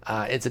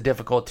 It's a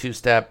difficult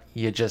two-step.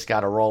 You just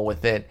got to roll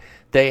with it.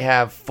 They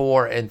have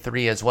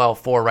 4-3 as well.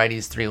 4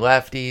 righties, 3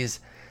 lefties.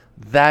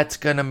 That's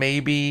going to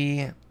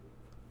maybe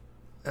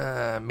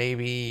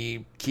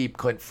keep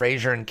Clint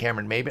Frazier and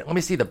Cameron Maybin. Let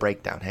me see the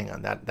breakdown. Hang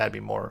on. That'd be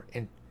more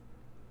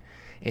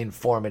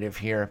informative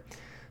here.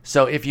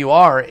 So if you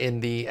are in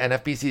the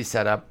NFBC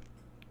setup,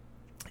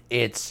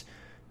 it's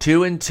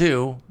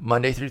 2-2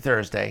 Monday through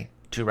Thursday.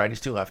 2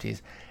 righties, 2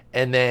 lefties.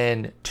 And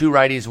then 2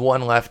 righties,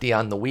 1 lefty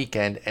on the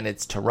weekend. And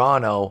it's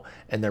Toronto,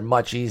 and they're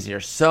much easier.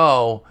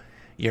 So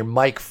your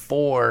Mike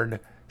Ford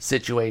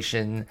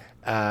situation,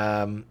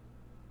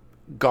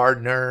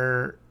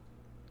 Gardner,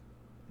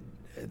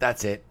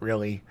 that's it,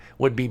 really,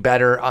 would be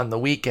better on the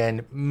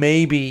weekend.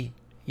 Maybe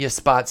you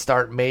spot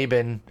start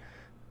Maybin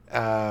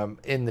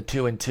in the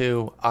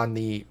 2-2 on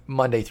the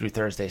Monday through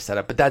Thursday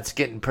setup, but that's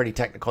getting pretty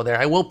technical there.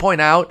 I will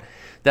point out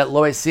that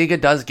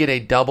Loaiziga does get a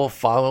double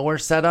follower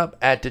setup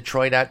at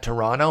Detroit, at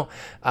Toronto.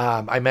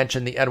 I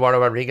mentioned the Eduardo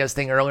Rodriguez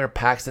thing earlier.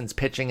 Paxton's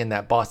pitching in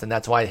that Boston.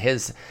 That's why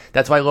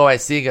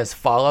Loaiziga's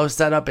follow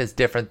setup is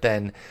different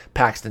than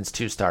Paxton's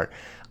 2-start.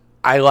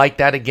 I like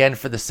that, again,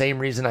 for the same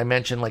reason I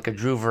mentioned, like a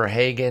Drew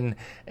Verhagen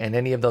and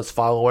any of those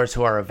followers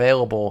who are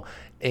available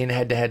in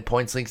head-to-head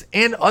points leagues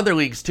and other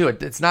leagues too.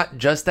 It's not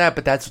just that,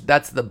 but that's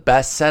the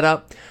best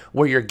setup,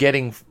 where you're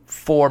getting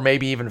 4,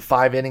 maybe even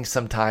 5 innings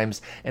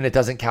sometimes, and it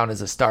doesn't count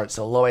as a start.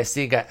 So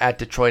Loaiziga at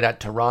Detroit,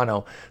 at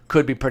Toronto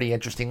could be pretty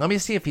interesting. Let me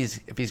see if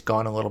he's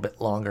gone a little bit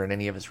longer in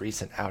any of his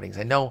recent outings.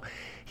 I know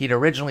he'd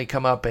originally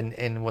come up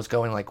and was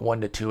going like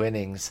 1 to 2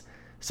 innings,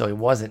 so he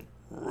wasn't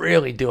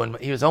really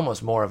he was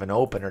almost more of an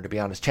opener, to be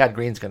honest. Chad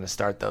Green's going to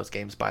start those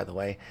games, by the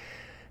way.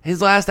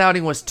 His last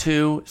outing was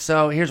 2,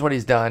 so here's what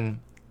he's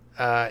done.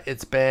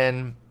 It's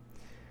been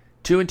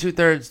 2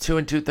 2/3,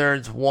 2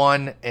 2/3,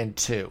 1 and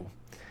 2.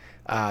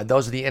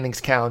 Those are the innings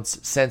counts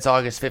since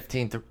August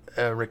 15th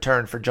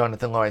return for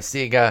Jonathan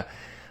Loaiziga.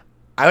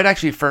 I would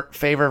actually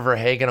favor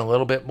Verhagen a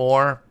little bit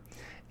more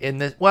in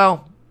this.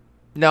 Well,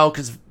 no,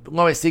 because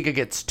Loaiziga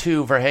gets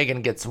 2,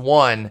 Verhagen gets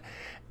 1.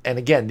 And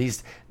again,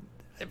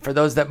 for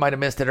those that might have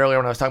missed it earlier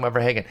when I was talking about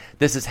Verhagen,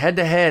 this is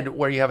head-to-head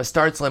where you have a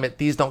starts limit.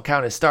 These don't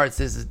count as starts.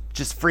 This is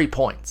just free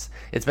points.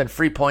 It's been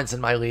free points in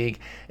my league,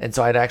 and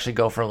so I'd actually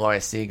go for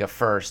Loaiziga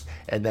first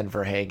and then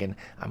Verhagen.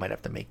 I might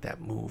have to make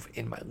that move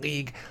in my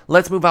league.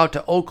 Let's move out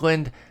to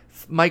Oakland.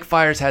 Mike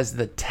Fiers has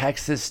the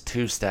Texas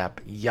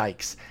 2-step.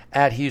 Yikes.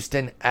 At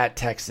Houston, at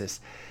Texas.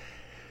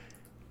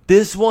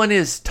 This one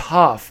is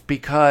tough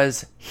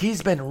because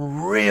he's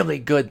been really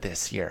good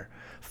this year.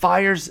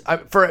 Fiers,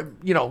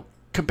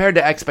 compared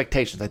to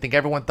expectations, I think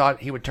everyone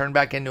thought he would turn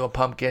back into a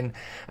pumpkin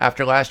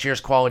after last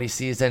year's quality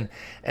season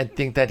and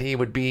think that he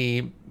would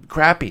be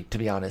crappy, to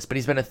be honest. But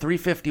he's been a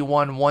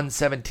 3.51,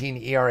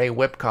 1.17 ERA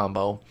whip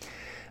combo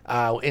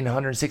in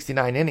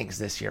 169 innings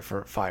this year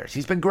for Fiers.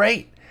 He's been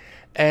great.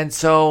 And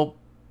so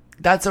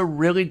that's a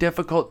really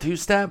difficult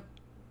 2-step.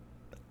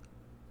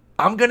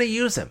 I'm going to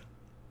use him.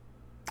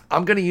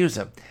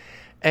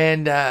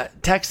 And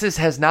Texas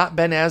has not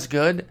been as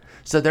good,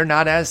 so they're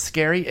not as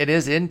scary. It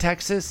is in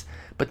Texas,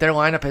 but their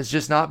lineup has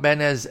just not been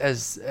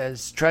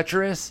as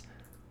treacherous.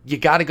 You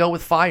got to go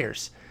with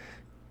Fiers.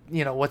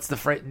 What's the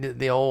phrase,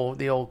 the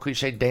old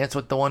cliche, dance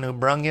with the one who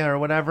brung you, or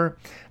whatever.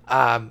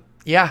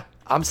 Yeah,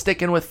 I'm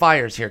sticking with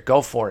Fiers here.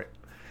 Go for it.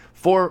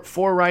 4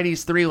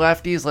 righties, 3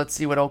 lefties. Let's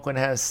see what Oakland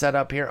has set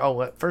up here.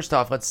 First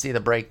off, let's see the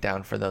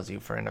breakdown for those of you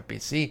for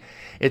NFBC.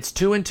 It's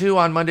 2-2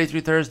 on Monday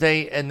through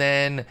Thursday, and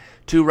then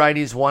 2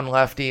 righties, 1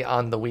 lefty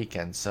on the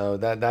weekend. So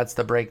that's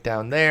the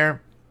breakdown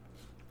there.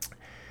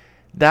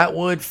 That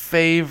would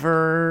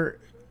favor,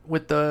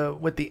 with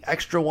the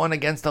extra one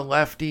against a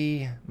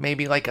lefty,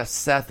 maybe like a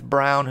Seth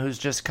Brown who's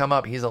just come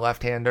up. He's a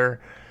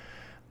left-hander.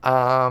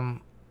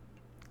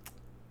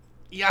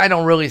 Yeah, I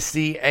don't really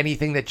see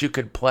anything that you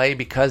could play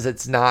because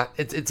it's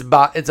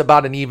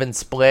about an even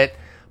split.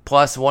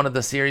 Plus, one of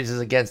the series is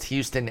against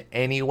Houston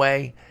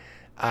anyway,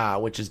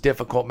 which is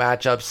difficult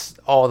matchups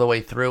all the way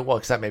through. Well,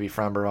 except maybe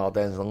Framber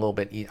Valdez a little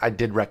bit. I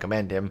did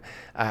recommend him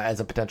as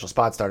a potential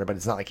spot starter, but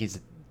it's not like he's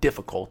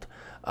difficult.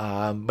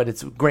 But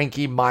it's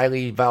Greinke,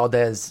 Miley,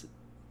 Valdez,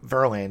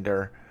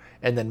 Verlander,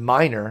 and then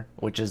Minor,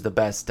 which is the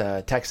best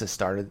Texas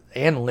starter,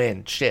 and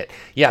Lynn. Shit.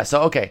 Yeah,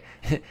 so okay.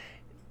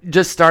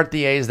 just start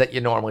the A's that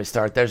you normally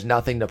start. There's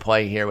nothing to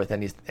play here with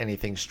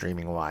anything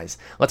streaming-wise.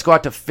 Let's go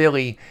out to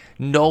Philly.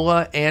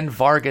 Nola and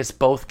Vargas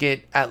both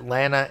get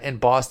Atlanta and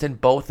Boston,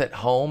 both at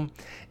home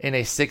in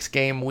a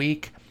 6-game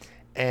week.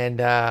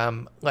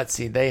 And let's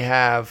see, they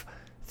have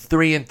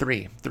 3 and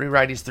 3. 3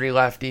 righties, 3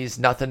 lefties.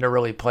 Nothing to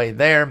really play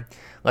there.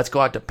 Let's go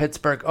out to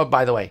Pittsburgh. Oh,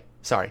 by the way,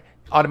 sorry.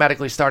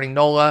 Automatically starting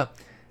Nola.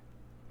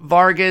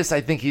 Vargas,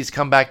 I think he's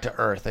come back to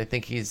earth. I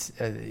think he's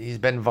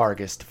been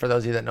Vargas. For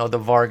those of you that know the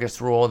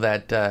Vargas rule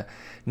that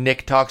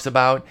Nick talks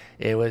about,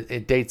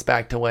 it dates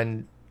back to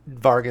when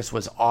Vargas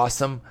was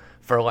awesome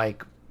for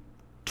like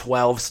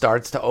 12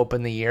 starts to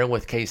open the year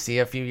with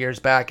KC a few years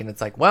back, and it's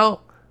like,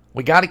 well,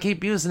 we got to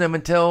keep using him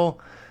until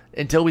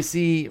we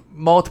see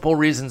multiple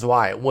reasons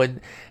why.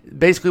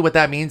 Basically what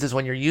that means is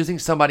when you're using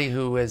somebody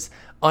who is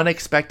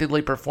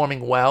unexpectedly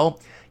performing well,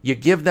 you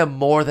give them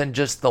more than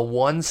just the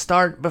one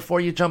start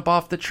before you jump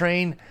off the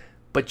train,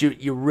 but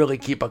you really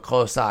keep a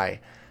close eye.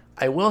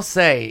 I will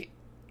say,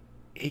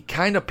 he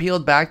kind of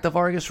peeled back the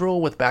Vargas rule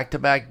with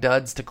back-to-back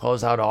duds to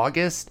close out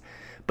August,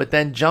 but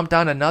then jumped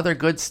on another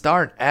good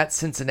start at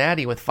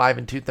Cincinnati with 5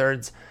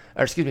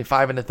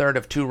 1/3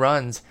 of 2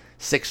 runs,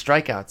 6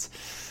 strikeouts.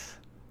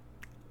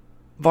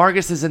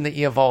 Vargas is in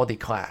the Eovaldi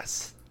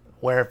class,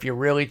 where if you're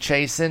really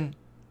chasing,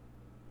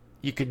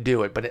 you could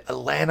do it. But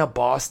Atlanta,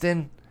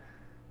 Boston,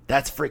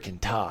 that's freaking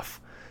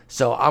tough.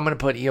 So I'm going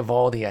to put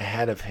Eovaldi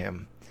ahead of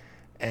him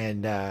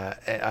and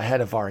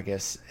ahead of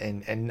Vargas.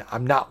 And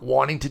I'm not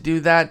wanting to do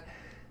that,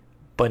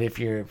 but if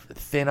you're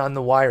thin on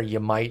the wire,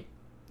 you might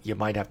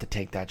have to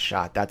take that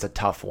shot. That's a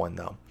tough one,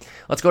 though.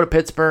 Let's go to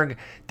Pittsburgh.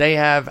 They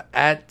have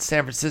at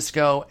San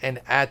Francisco and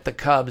at the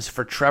Cubs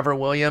for Trevor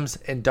Williams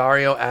and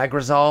Dario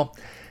Agrizal.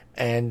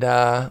 And,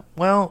 Trevor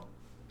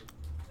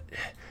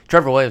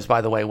Williams,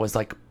 by the way, was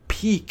like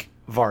peak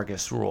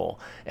Vargas rule,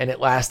 and it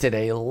lasted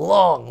a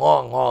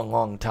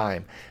long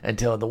time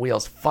until the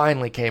wheels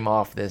finally came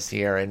off this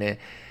year. And it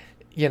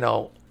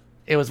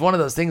was one of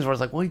those things where it's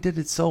like, well, he did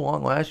it so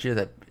long last year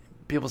that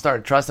people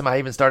started trusting him. I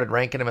even started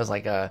ranking him as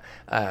like a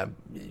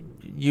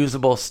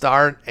usable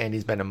start, and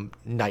he's been a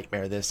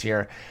nightmare this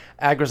year.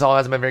 Agrizal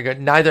hasn't been very good.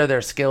 Neither of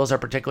their skills are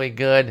particularly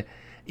good.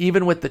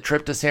 Even with the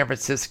trip to San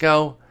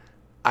Francisco,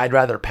 I'd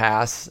rather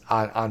pass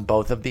on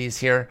both of these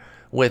here.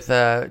 With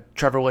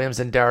Trevor Williams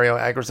and Dario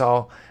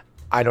Agrizal,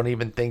 I don't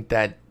even think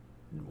that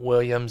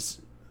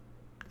Williams,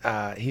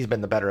 he's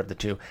been the better of the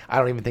two. I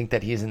don't even think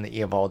that he's in the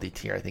Eovaldi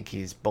tier. I think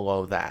he's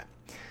below that.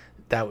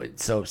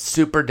 So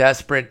super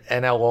desperate,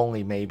 NL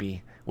only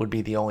maybe would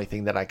be the only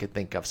thing that I could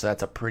think of. So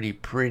that's a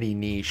pretty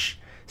niche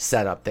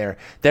setup there.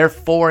 They're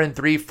 4 and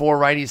 3, 4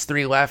 righties,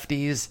 3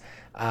 lefties.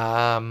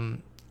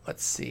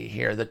 Let's see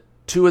here. The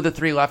 2 of the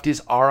 3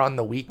 lefties are on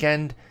the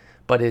weekend,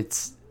 but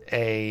it's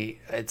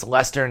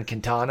Lester and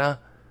Quintana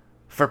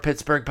for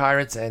Pittsburgh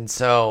Pirates, and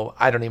so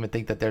I don't even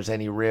think that there's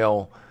any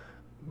real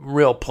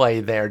play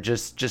there.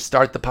 Just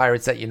start the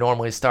Pirates that you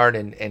normally start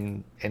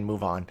and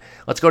move on.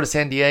 Let's go to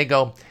San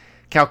Diego.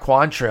 Cal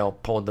Quantrill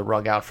pulled the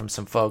rug out from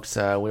some folks.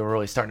 We were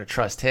really starting to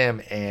trust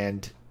him,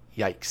 and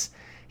yikes,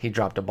 he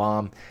dropped a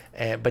bomb.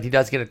 But he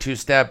does get a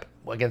 2-step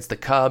against the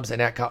Cubs,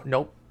 and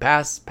nope,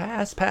 pass.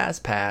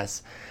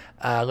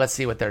 Let's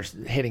see what their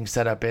hitting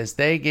setup is.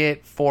 They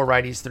get 4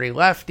 righties, 3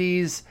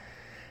 lefties.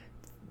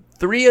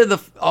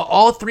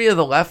 All three of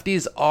the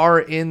lefties are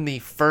in the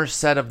first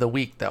set of the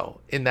week, though,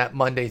 in that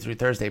Monday through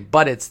Thursday.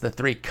 But it's the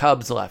 3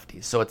 Cubs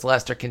lefties, so it's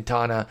Lester,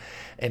 Quintana,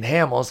 and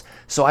Hamels.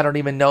 So I don't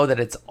even know that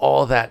it's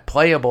all that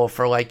playable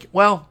for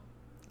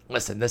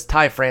listen, this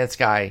Ty France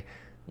guy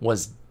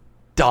was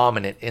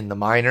dominant in the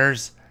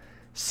minors,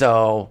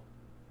 so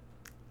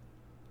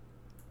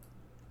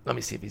let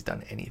me see if he's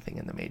done anything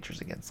in the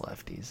majors against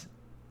lefties,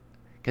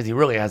 because he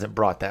really hasn't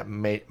brought that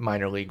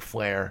minor league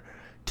flair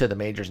to the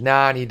majors.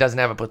 And he doesn't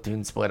have a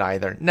platoon split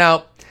either.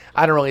 No,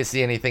 I don't really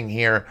see anything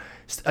here.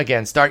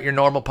 Again, start your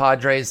normal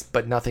Padres,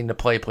 but nothing to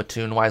play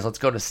platoon-wise. Let's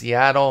go to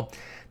Seattle.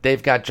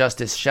 They've got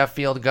Justice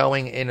Sheffield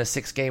going in a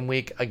 6-game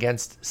week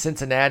against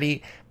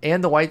Cincinnati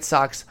and the White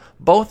Sox,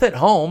 both at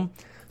home,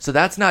 so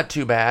that's not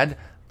too bad.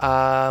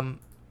 Let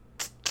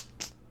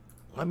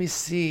me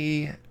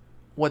see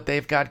what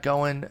they've got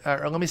going,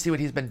 or let me see what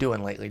he's been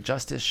doing lately.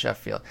 Justice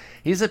Sheffield.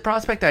 He's a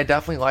prospect I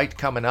definitely liked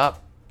coming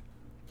up.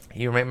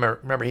 You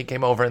remember he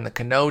came over in the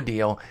Cano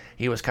deal.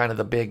 He was kind of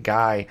the big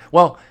guy.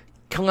 Well,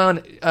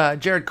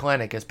 Jared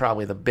Kelenic is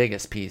probably the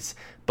biggest piece,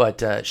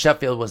 but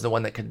Sheffield was the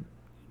one that could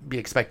be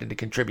expected to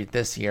contribute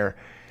this year.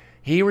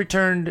 He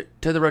returned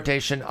to the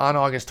rotation on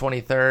August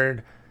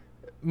 23rd.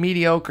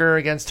 Mediocre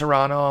against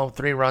Toronto,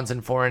 3 runs in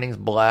 4 innings,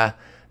 blah.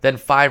 Then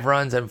 5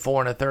 runs and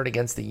 4 1/3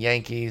 against the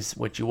Yankees,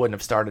 which you wouldn't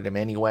have started him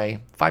anyway.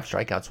 5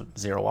 strikeouts with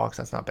 0 walks.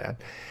 That's not bad.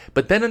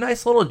 But then a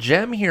nice little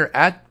gem here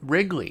at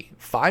Wrigley.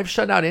 5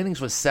 shutout innings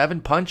with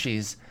 7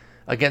 punchies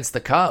against the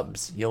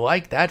Cubs. You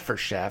like that for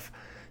Chef.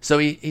 So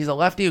he's a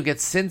lefty who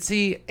gets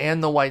Cincy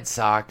and the White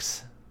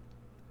Sox.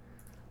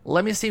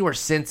 Let me see where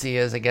Cincy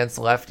is against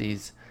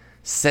lefties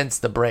since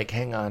the break.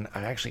 Hang on.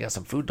 I actually got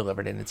some food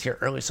delivered in. It's here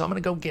early, so I'm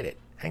going to go get it.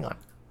 Hang on.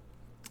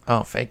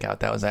 Oh, fake out.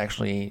 That was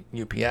actually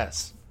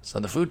UPS. So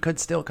the food could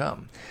still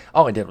come.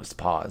 All I did was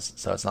pause,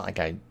 so it's not like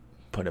I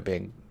put a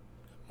big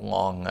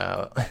long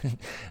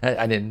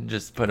I didn't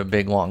just put a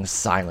big long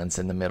silence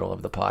in the middle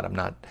of the pod. I'm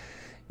not,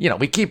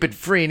 we keep it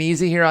free and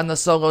easy here on the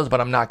solos, but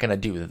I'm not going to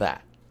do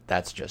that.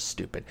 That's just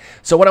stupid.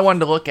 So what I wanted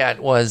to look at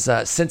was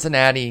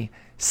Cincinnati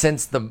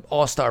since the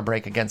All-Star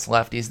break against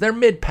lefties. They're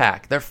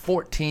mid-pack. They're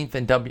 14th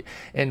in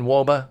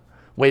WOBA,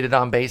 weighted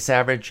on base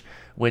average,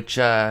 which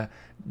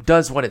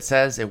does what it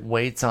says. It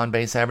weights on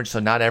base average, so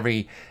not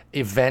every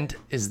event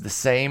is the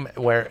same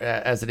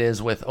as it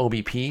is with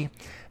OBP.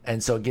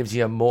 And so it gives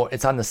you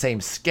it's on the same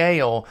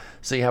scale,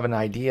 so you have an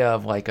idea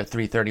of like a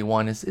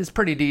 331 is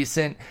pretty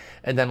decent.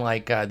 And then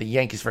like the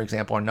Yankees, for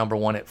example, are number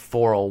one at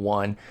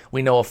 401.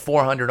 We know a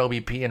 400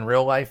 OBP in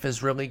real life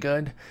is really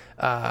good.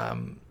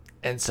 And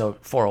so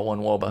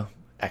 401 WOBA,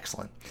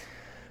 excellent.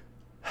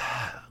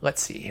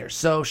 Let's see here.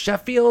 So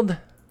Sheffield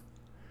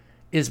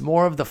is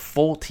more of the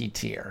Fulte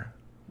tier,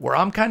 where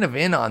I'm kind of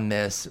in on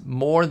this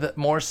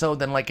more so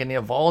than like an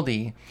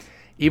Eovaldi,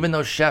 even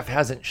though Sheff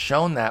hasn't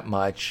shown that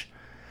much.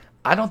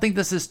 I don't think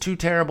this is too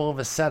terrible of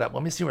a setup.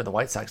 Let me see where the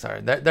White Sox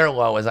are. They're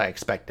low as I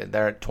expected.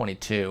 They're at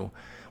 22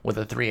 with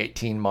a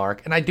 318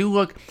 mark. And I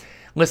do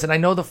listen, I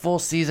know the full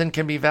season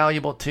can be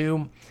valuable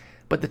too,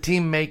 but the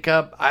team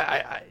makeup,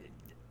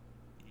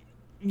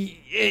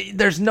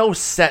 there's no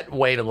set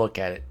way to look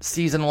at it.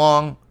 Season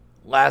long,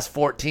 last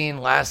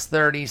 14, last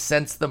 30,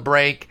 since the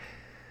break.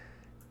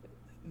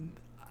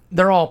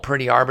 They're all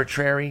pretty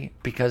arbitrary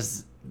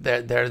because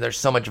there's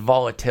so much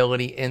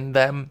volatility in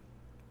them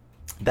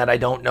that I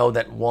don't know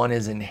that one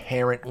is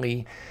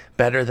inherently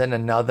better than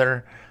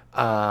another.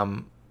 I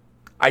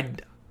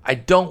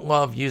don't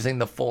love using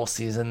the full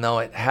season, though.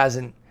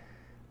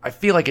 I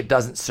feel like it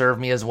doesn't serve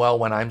me as well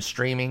when I'm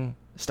streaming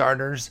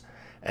starters.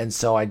 And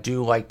so I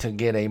do like to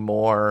get a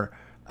more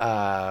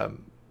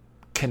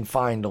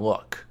confined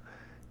look.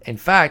 In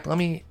fact,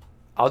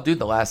 I'll do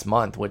the last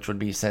month, which would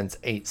be since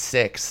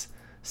 8/6,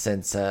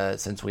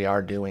 since we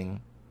are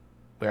doing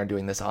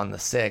this on the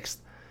 6th.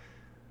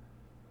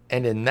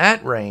 And in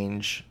that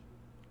range,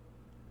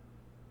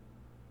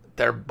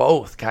 they're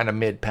both kind of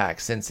mid-pack,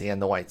 Cincy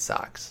and the White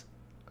Sox.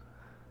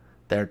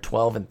 They're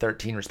 12 and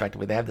 13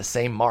 respectively. They have the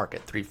same mark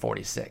at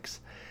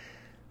 346.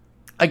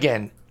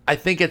 Again, I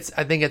think it's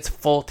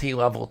Fulte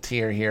level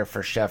tier here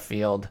for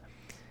Sheffield.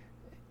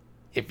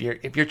 If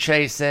you're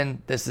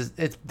chasing,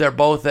 they're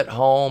both at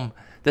home.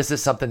 This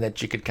is something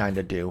that you could kind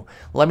of do.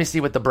 Let me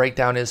see what the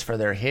breakdown is for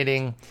their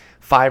hitting.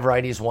 5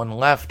 righties, 1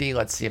 lefty.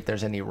 Let's see if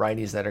there's any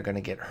righties that are going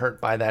to get hurt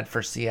by that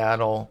for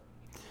Seattle.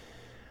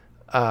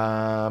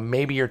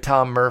 Maybe your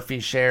Tom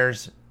Murphy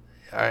shares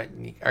are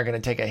going to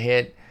take a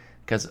hit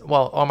because,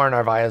 Omar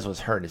Narvaez was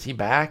hurt. Is he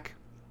back?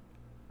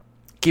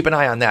 Keep an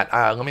eye on that.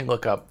 Let me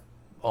look up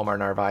Omar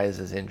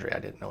Narvaez's injury. I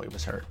didn't know he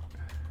was hurt.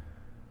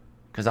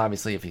 Because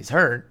obviously if he's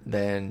hurt,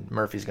 then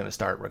Murphy's going to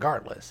start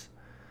regardless.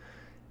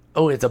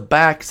 Oh, it's a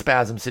back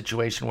spasm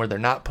situation where they're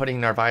not putting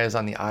Narvaez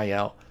on the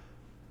IL.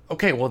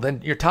 Okay, well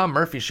then your Tom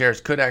Murphy shares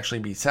could actually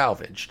be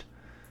salvaged.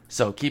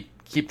 So keep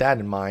that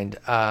in mind.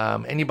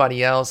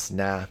 Anybody else?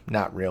 Nah,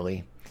 not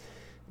really.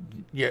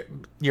 Your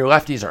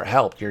lefties are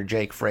helped. Your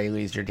Jake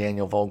Fraley's, your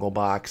Daniel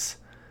Vogelbachs,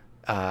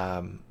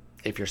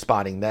 if you're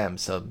spotting them.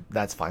 So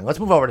that's fine. Let's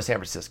move over to San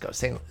Francisco.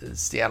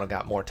 Seattle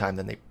got more time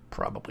than they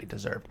probably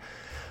deserved.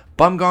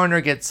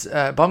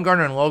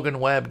 Bumgarner and Logan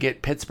Webb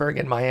get Pittsburgh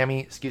and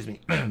Miami,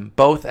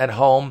 both at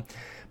home.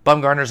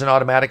 Bumgarner's an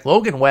automatic.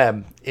 Logan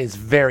Webb is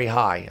very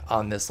high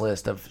on this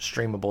list of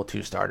streamable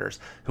 2-starters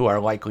who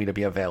are likely to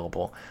be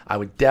available. I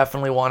would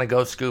definitely want to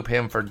go scoop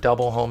him for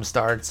double home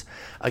starts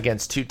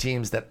against 2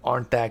 teams that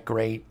aren't that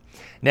great.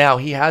 Now,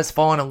 he has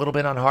fallen a little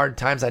bit on hard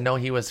times. I know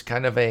he was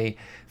kind of a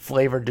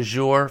flavor du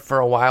jour for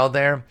a while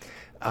there.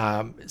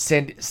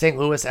 St.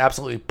 Louis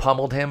absolutely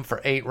pummeled him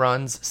for 8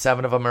 runs,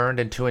 7 of them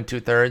earned and 2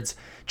 2/3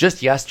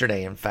 just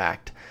yesterday, in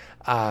fact.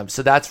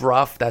 So that's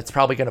rough. That's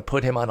probably going to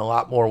put him on a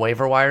lot more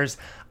waiver wires.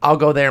 I'll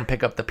go there and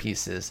pick up the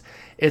pieces.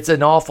 It's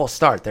an awful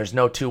start. There's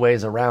no 2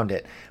 ways around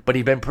it. But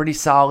he'd been pretty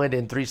solid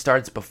in 3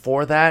 starts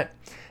before that.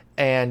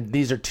 And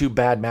these are 2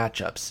 bad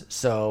matchups.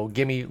 So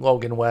give me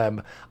Logan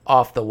Webb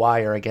off the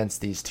wire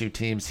against these 2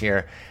 teams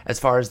here. As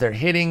far as their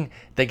hitting,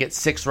 they get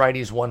 6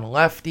 righties, 1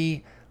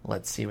 lefty.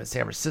 Let's see what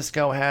San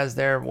Francisco has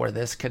there, where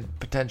this could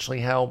potentially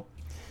help.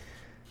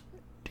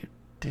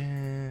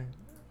 And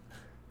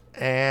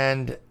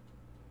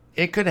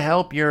it could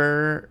help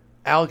your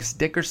Alex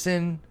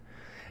Dickerson.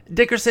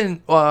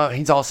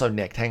 He's also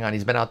nicked. Hang on,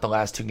 he's been out the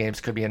last 2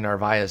 games. Could be a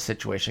Narvaez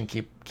situation.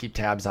 Keep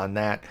tabs on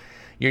that.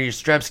 Your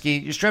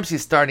Yastrzemski.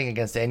 Yastrzemski's starting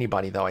against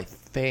anybody, though, I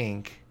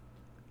think.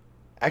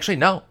 Actually,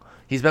 no.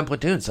 He's been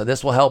platooned, so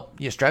this will help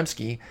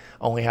Yastrzemski,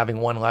 only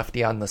having 1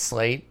 lefty on the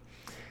slate.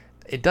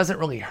 It doesn't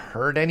really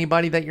hurt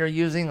anybody that you're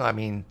using. I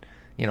mean,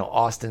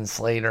 Austin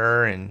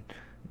Slater and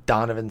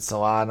Donovan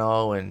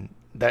Solano, and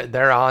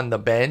they're on the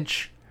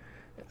bench.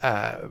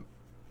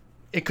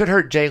 It could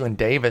hurt Jalen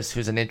Davis,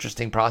 who's an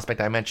interesting prospect.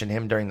 I mentioned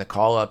him during the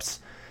call-ups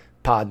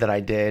pod that I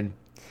did.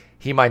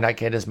 He might not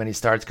get as many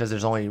starts because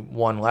there's only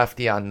 1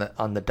 lefty on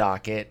the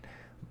docket.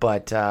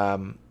 But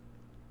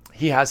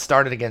he has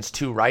started against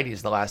 2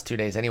 righties the last 2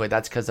 days. Anyway,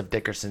 that's because of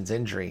Dickerson's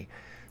injury.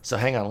 So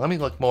hang on, let me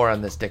look more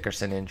on this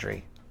Dickerson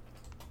injury.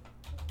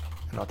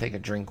 And I'll take a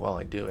drink while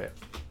I do it.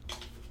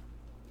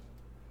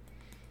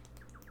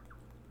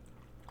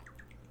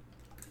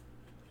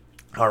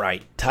 All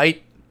right,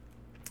 tight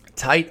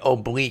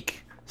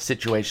oblique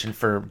situation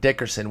for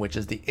Dickerson, which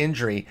is the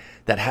injury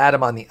that had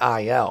him on the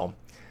IL.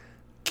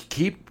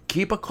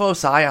 Keep a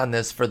close eye on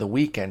this for the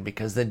weekend,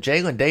 because then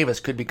Jalen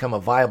Davis could become a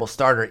viable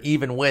starter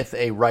even with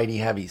a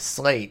righty-heavy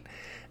slate.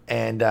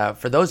 And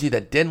for those of you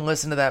that didn't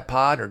listen to that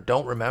pod or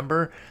don't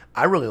remember,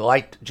 I really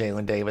liked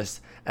Jalen Davis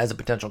as a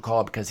potential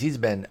call because he's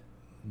been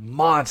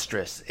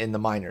monstrous in the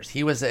minors.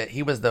 He was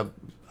the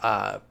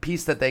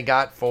piece that they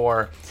got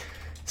for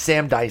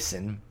Sam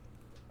Dyson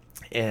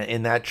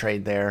in that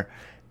trade there.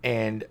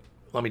 And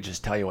let me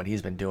just tell you what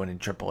he's been doing in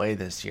AAA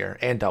this year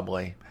and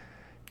AA.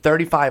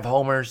 35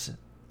 homers,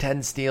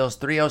 10 steals,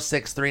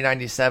 306,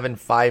 397,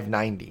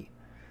 590.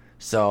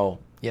 So,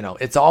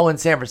 it's all in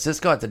San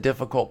Francisco. It's a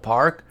difficult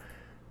park,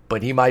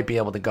 but he might be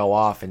able to go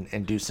off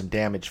and do some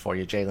damage for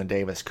you. Jalen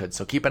Davis could.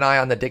 So keep an eye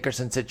on the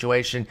Dickerson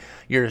situation.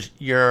 Your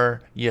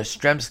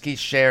Yastrzemski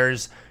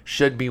shares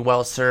should be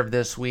well served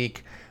this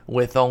week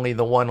with only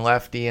the one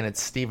lefty, and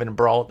it's Steven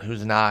Brault,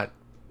 who's not,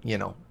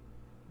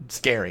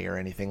 scary or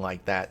anything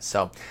like that.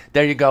 So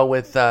there you go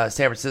with San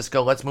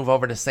Francisco. Let's move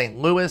over to St.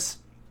 Louis.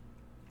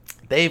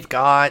 They've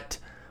got,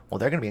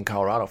 they're going to be in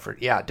Colorado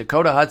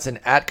Dakota Hudson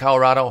at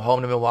Colorado,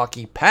 home to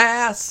Milwaukee,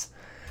 pass.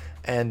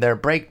 And their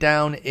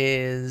breakdown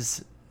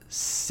is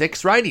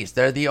 6 righties.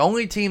 They're the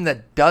only team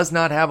that does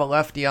not have a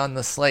lefty on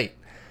the slate.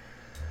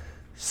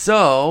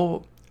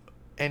 So,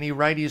 any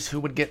righties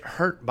who would get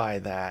hurt by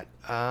that?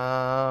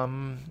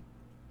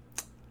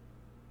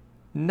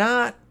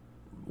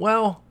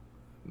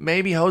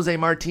 Maybe Jose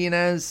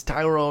Martinez,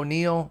 Tyler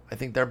O'Neill. I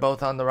think they're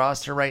both on the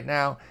roster right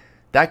now.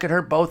 That could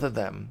hurt both of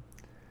them.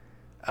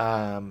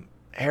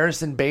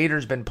 Harrison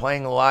Bader's been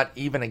playing a lot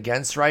even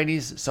against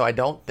righties, so I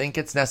don't think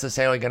it's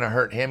necessarily going to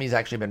hurt him. He's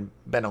actually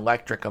been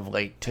electric of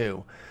late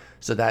too,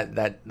 so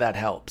that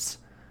helps.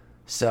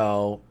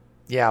 So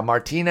yeah,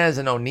 Martinez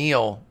and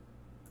O'Neill.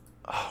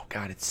 Oh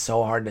God, it's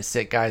so hard to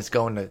sit guys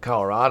going to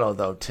Colorado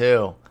though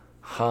too,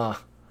 huh?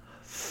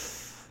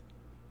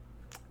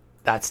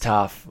 That's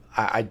tough.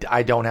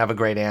 I don't have a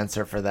great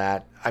answer for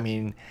that. I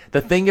mean,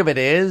 the thing of it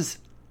is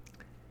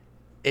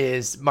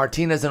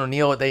Martinez and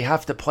O'Neill, they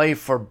have to play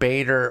for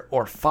Bader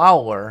or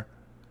Fowler,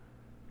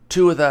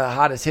 2 of the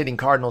hottest hitting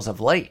Cardinals of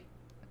late,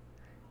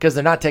 because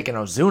they're not taking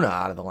Ozuna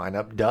out of the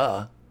lineup,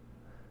 duh.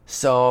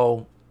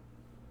 So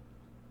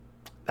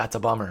that's a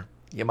bummer.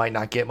 You might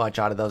not get much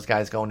out of those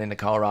guys going into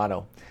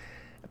Colorado.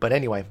 But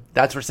anyway,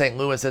 that's where St.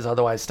 Louis is.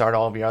 Otherwise, start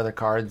all of your other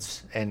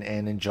cards and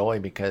enjoy,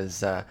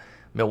 because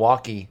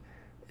Milwaukee,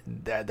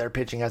 their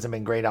pitching hasn't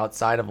been great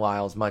outside of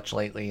Lyles much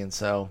lately, and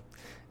so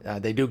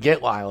they do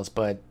get Lyles,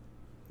 but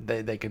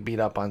they could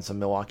beat up on some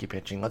Milwaukee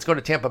pitching. Let's go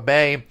to Tampa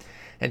Bay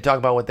and talk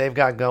about what they've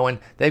got going.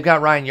 They've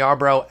got Ryan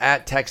Yarbrough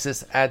at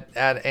Texas, at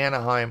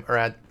Anaheim, or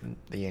at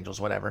the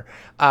Angels, whatever.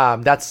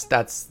 That's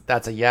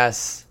a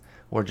yes.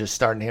 We're just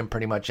starting him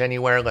pretty much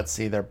anywhere. Let's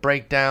see. Their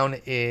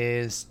breakdown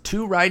is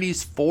 2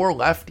 righties, 4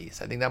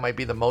 lefties. I think that might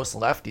be the most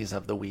lefties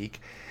of the week.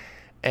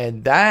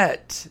 And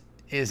that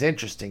is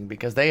interesting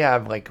because they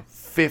have like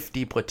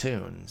 50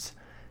 platoons.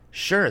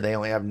 Sure, they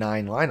only have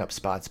 9 lineup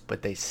spots,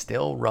 but they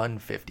still run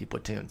 50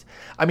 platoons.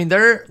 I mean,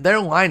 their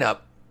lineup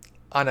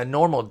on a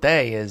normal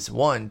day is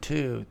 1,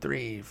 2,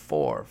 3,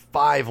 4,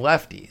 5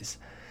 lefties.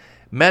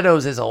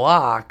 Meadows is a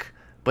lock,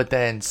 but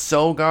then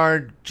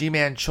Sogard,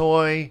 Ji-Man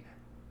Choi,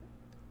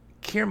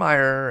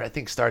 Kiermaier, I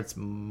think starts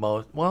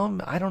most. Well,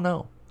 I don't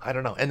know.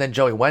 And then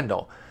Joey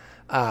Wendell.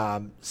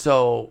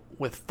 So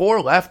with 4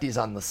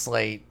 lefties on the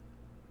slate,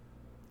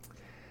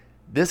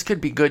 this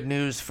could be good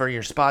news for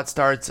your spot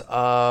starts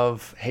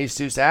of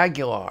Jesus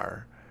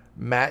Aguilar,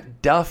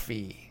 Matt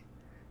Duffy,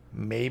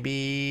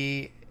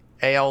 maybe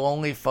AL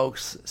only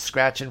folks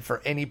scratching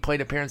for any plate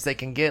appearance they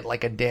can get,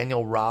 like a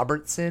Daniel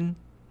Robertson,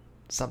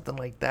 something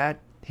like that,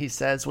 he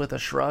says with a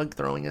shrug,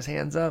 throwing his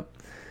hands up.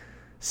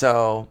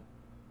 So,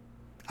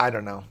 I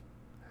don't know.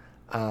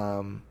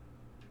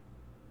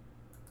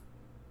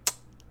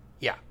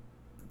 Yeah.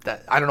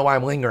 I don't know why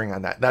I'm lingering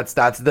on that. That's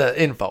the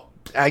info.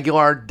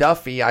 Aguilar,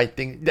 Duffy, I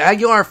think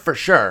Aguilar for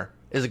sure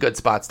is a good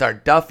spot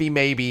start. Duffy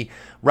maybe,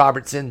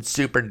 Robertson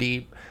super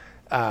deep.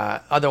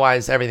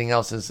 Otherwise, everything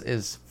else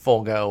is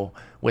full go.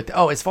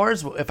 As far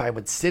as if I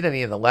would sit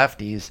any of the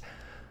lefties,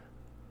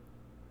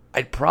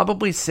 I'd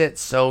probably sit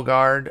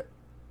Sogard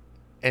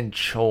and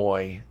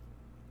Choi.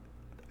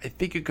 I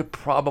think you could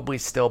probably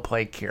still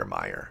play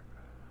Kiermaier.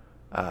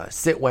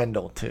 Sit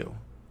Wendell too,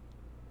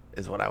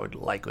 is what I would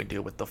likely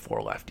do with the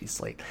 4 lefty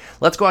slate.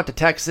 Let's go out to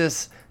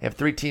Texas. They have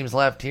 3 teams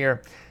left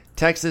here.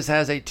 Texas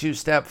has a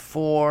 2-step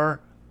for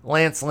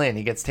Lance Lynn.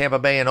 He gets Tampa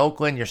Bay and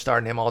Oakland. You're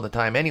starting him all the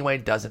time anyway.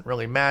 Doesn't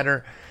really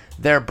matter.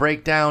 Their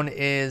breakdown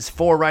is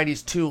 4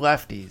 righties, 2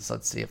 lefties.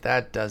 Let's see if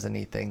that does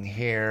anything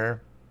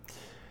here.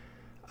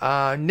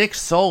 Nick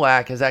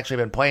Solak has actually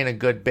been playing a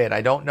good bit.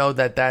 I don't know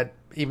that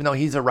even though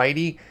he's a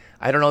righty,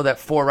 I don't know that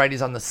 4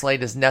 righties on the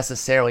slate is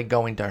necessarily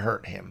going to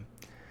hurt him.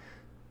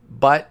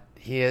 But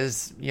he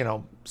is,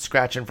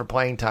 scratching for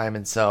playing time.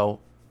 And so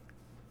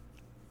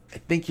I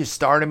think you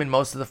start him in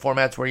most of the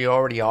formats where you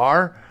already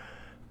are,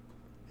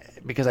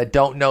 because I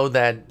don't know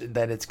that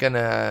it's going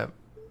to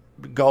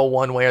go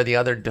one way or the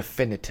other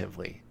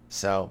definitively.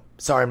 So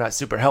sorry I'm not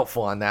super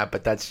helpful on that,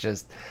 but that's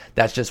just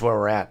where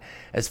we're at.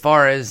 As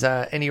far as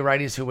any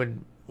righties who would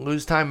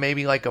lose time,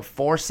 maybe like a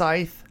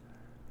Forsythe.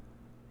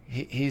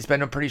 He's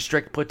been a pretty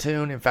strict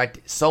platoon. In fact,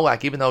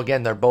 Solak, even though,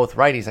 again, they're both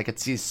righties, I could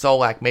see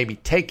Solak maybe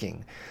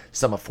taking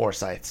some of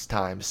Forsythe's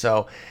time.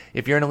 So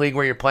if you're in a league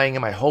where you're playing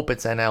him, I hope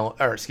it's AL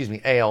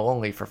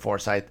only for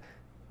Forsythe.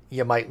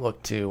 You might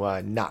look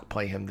to not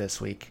play him this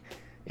week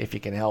if you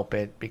can help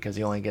it, because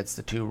he only gets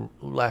the 2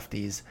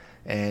 lefties.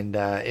 And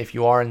if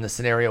you are in the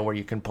scenario where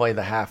you can play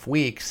the half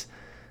weeks,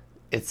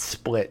 it's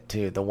split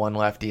too. The one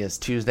lefty is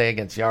Tuesday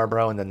against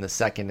Yarbrough, and then the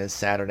second is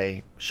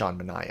Saturday, Sean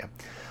Manaea.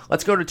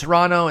 Let's go to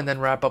Toronto and then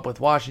wrap up with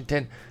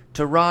Washington.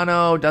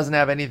 Toronto doesn't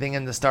have anything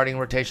in the starting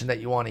rotation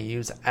that you want to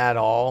use at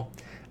all.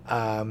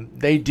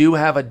 They do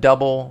have a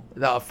double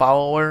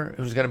follower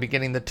who's going to be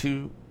getting the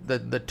two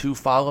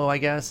follow, I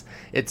guess.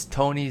 It's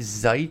Tony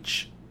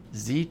Zeich,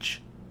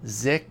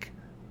 Zik,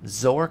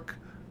 Zork,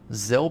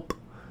 Zilp.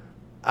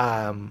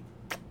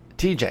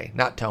 TJ,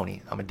 not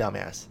Tony. I'm a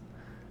dumbass.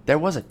 There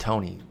was a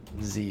Tony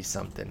Z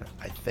something,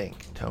 I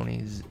think.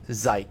 Tony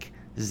Zik,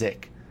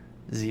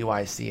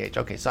 Z-Y-C-H.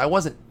 Okay, so I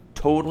wasn't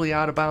totally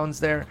out of bounds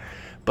there,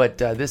 but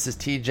this is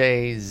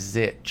TJ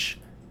Zich.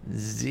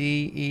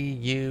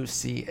 Z-E-U-C-H.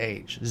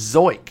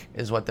 Zoik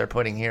is what they're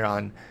putting here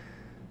on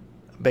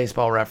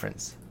Baseball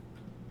Reference.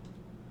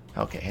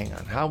 Okay, hang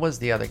on. How was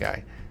the other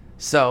guy?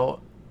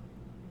 So,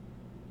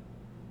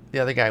 the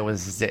other guy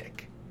was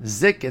Zik.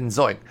 Zik and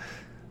Zoik.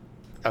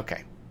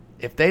 Okay.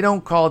 If they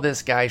don't call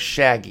this guy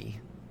Shaggy,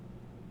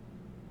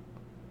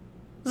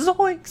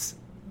 Zoinks.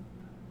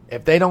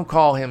 If they don't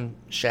call him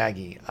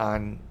Shaggy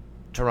on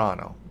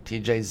Toronto,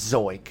 TJ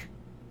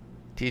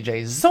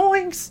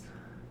Zoinks,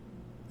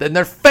 then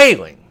they're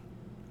failing.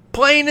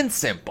 Plain and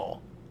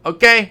simple.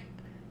 Okay?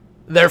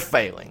 They're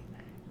failing.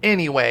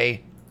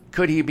 Anyway,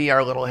 could he be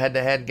our little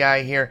head-to-head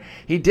guy here?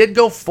 He did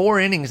go 4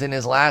 innings in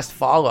his last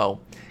follow.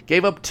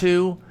 Gave up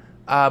 2,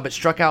 but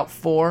struck out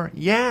 4.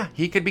 Yeah,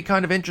 he could be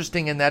kind of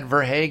interesting in that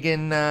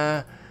Verhagen,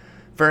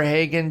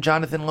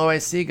 Jonathan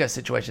Loaisiga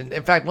situation.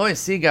 In fact,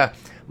 Loaisiga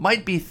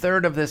might be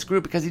third of this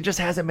group because he just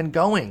hasn't been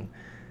going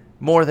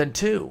more than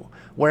 2,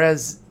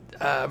 whereas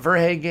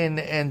Verhagen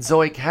and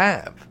Zoik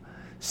have.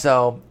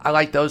 So I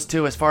like those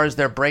 2. As far as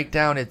their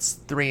breakdown, it's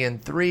 3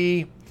 and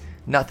 3.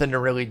 Nothing to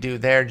really do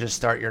there. Just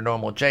start your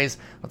normal Jays.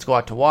 Let's go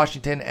out to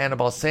Washington.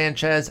 Anibal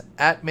Sanchez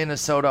at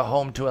Minnesota,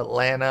 home to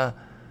Atlanta.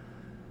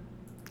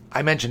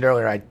 I mentioned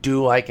earlier I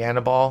do like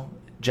Anibal,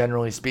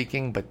 generally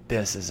speaking, but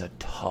this is a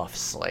tough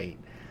slate.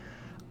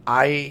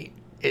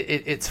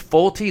 It's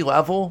full T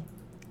level.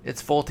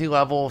 It's full T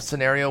level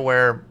scenario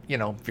where,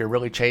 if you're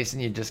really chasing,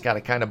 you just got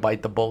to kind of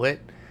bite the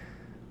bullet.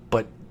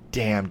 But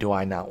damn, do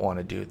I not want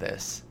to do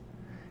this.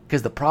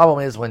 Because the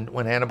problem is when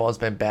Anibal has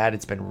been bad,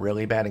 it's been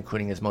really bad,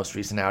 including his most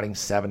recent outing,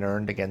 7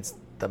 earned against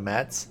the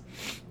Mets.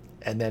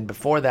 And then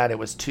before that, it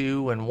was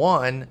 2 and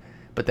 1,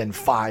 but then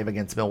 5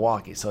 against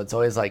Milwaukee. So it's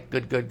always like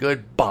good,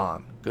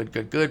 bomb.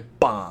 Good,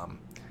 bomb.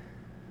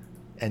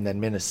 And then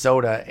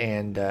Minnesota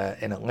and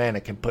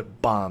Atlanta can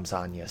put bombs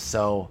on you.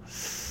 So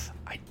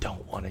I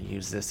don't want to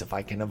use this if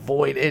I can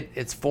avoid it.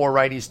 It's 4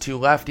 righties, 2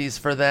 lefties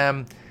for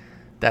them.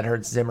 That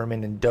hurts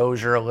Zimmerman and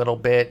Dozier a little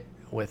bit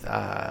with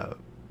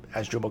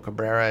Asdrubal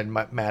Cabrera and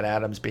Matt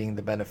Adams being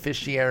the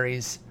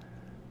beneficiaries.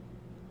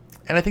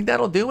 And I think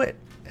that'll do it.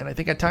 And I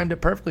think I timed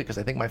it perfectly because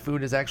I think my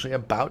food is actually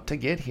about to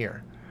get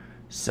here.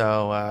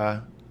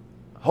 So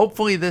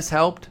hopefully this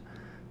helped.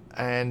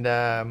 And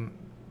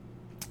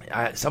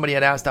somebody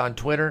had asked on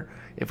Twitter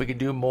if we could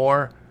do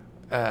more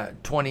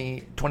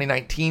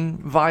 2019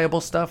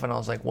 viable stuff. And I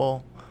was like,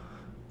 well,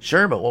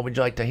 sure, but what would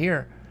you like to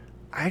hear?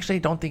 I actually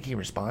don't think he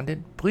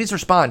responded. Please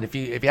respond if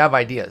you have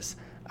ideas.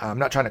 I'm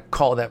not trying to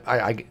call them.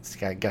 I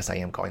guess I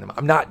am calling them.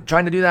 I'm not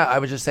trying to do that. I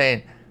was just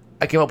saying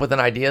I came up with an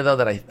idea, though,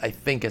 that I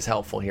think is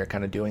helpful here,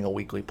 kind of doing a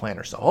weekly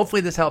planner. So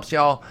hopefully this helps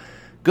y'all.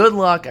 Good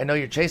luck. I know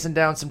you're chasing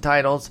down some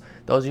titles.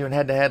 Those of you in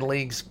head-to-head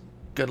leagues,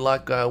 good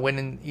luck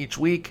winning each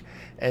week.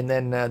 And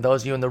then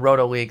those of you in the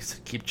Roto leagues,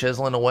 keep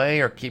chiseling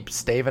away or keep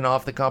staving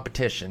off the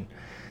competition.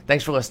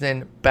 Thanks for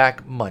listening.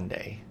 Back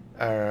Monday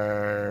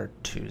or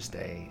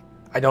Tuesday.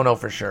 I don't know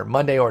for sure.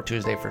 Monday or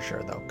Tuesday for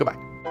sure, though.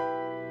 Goodbye.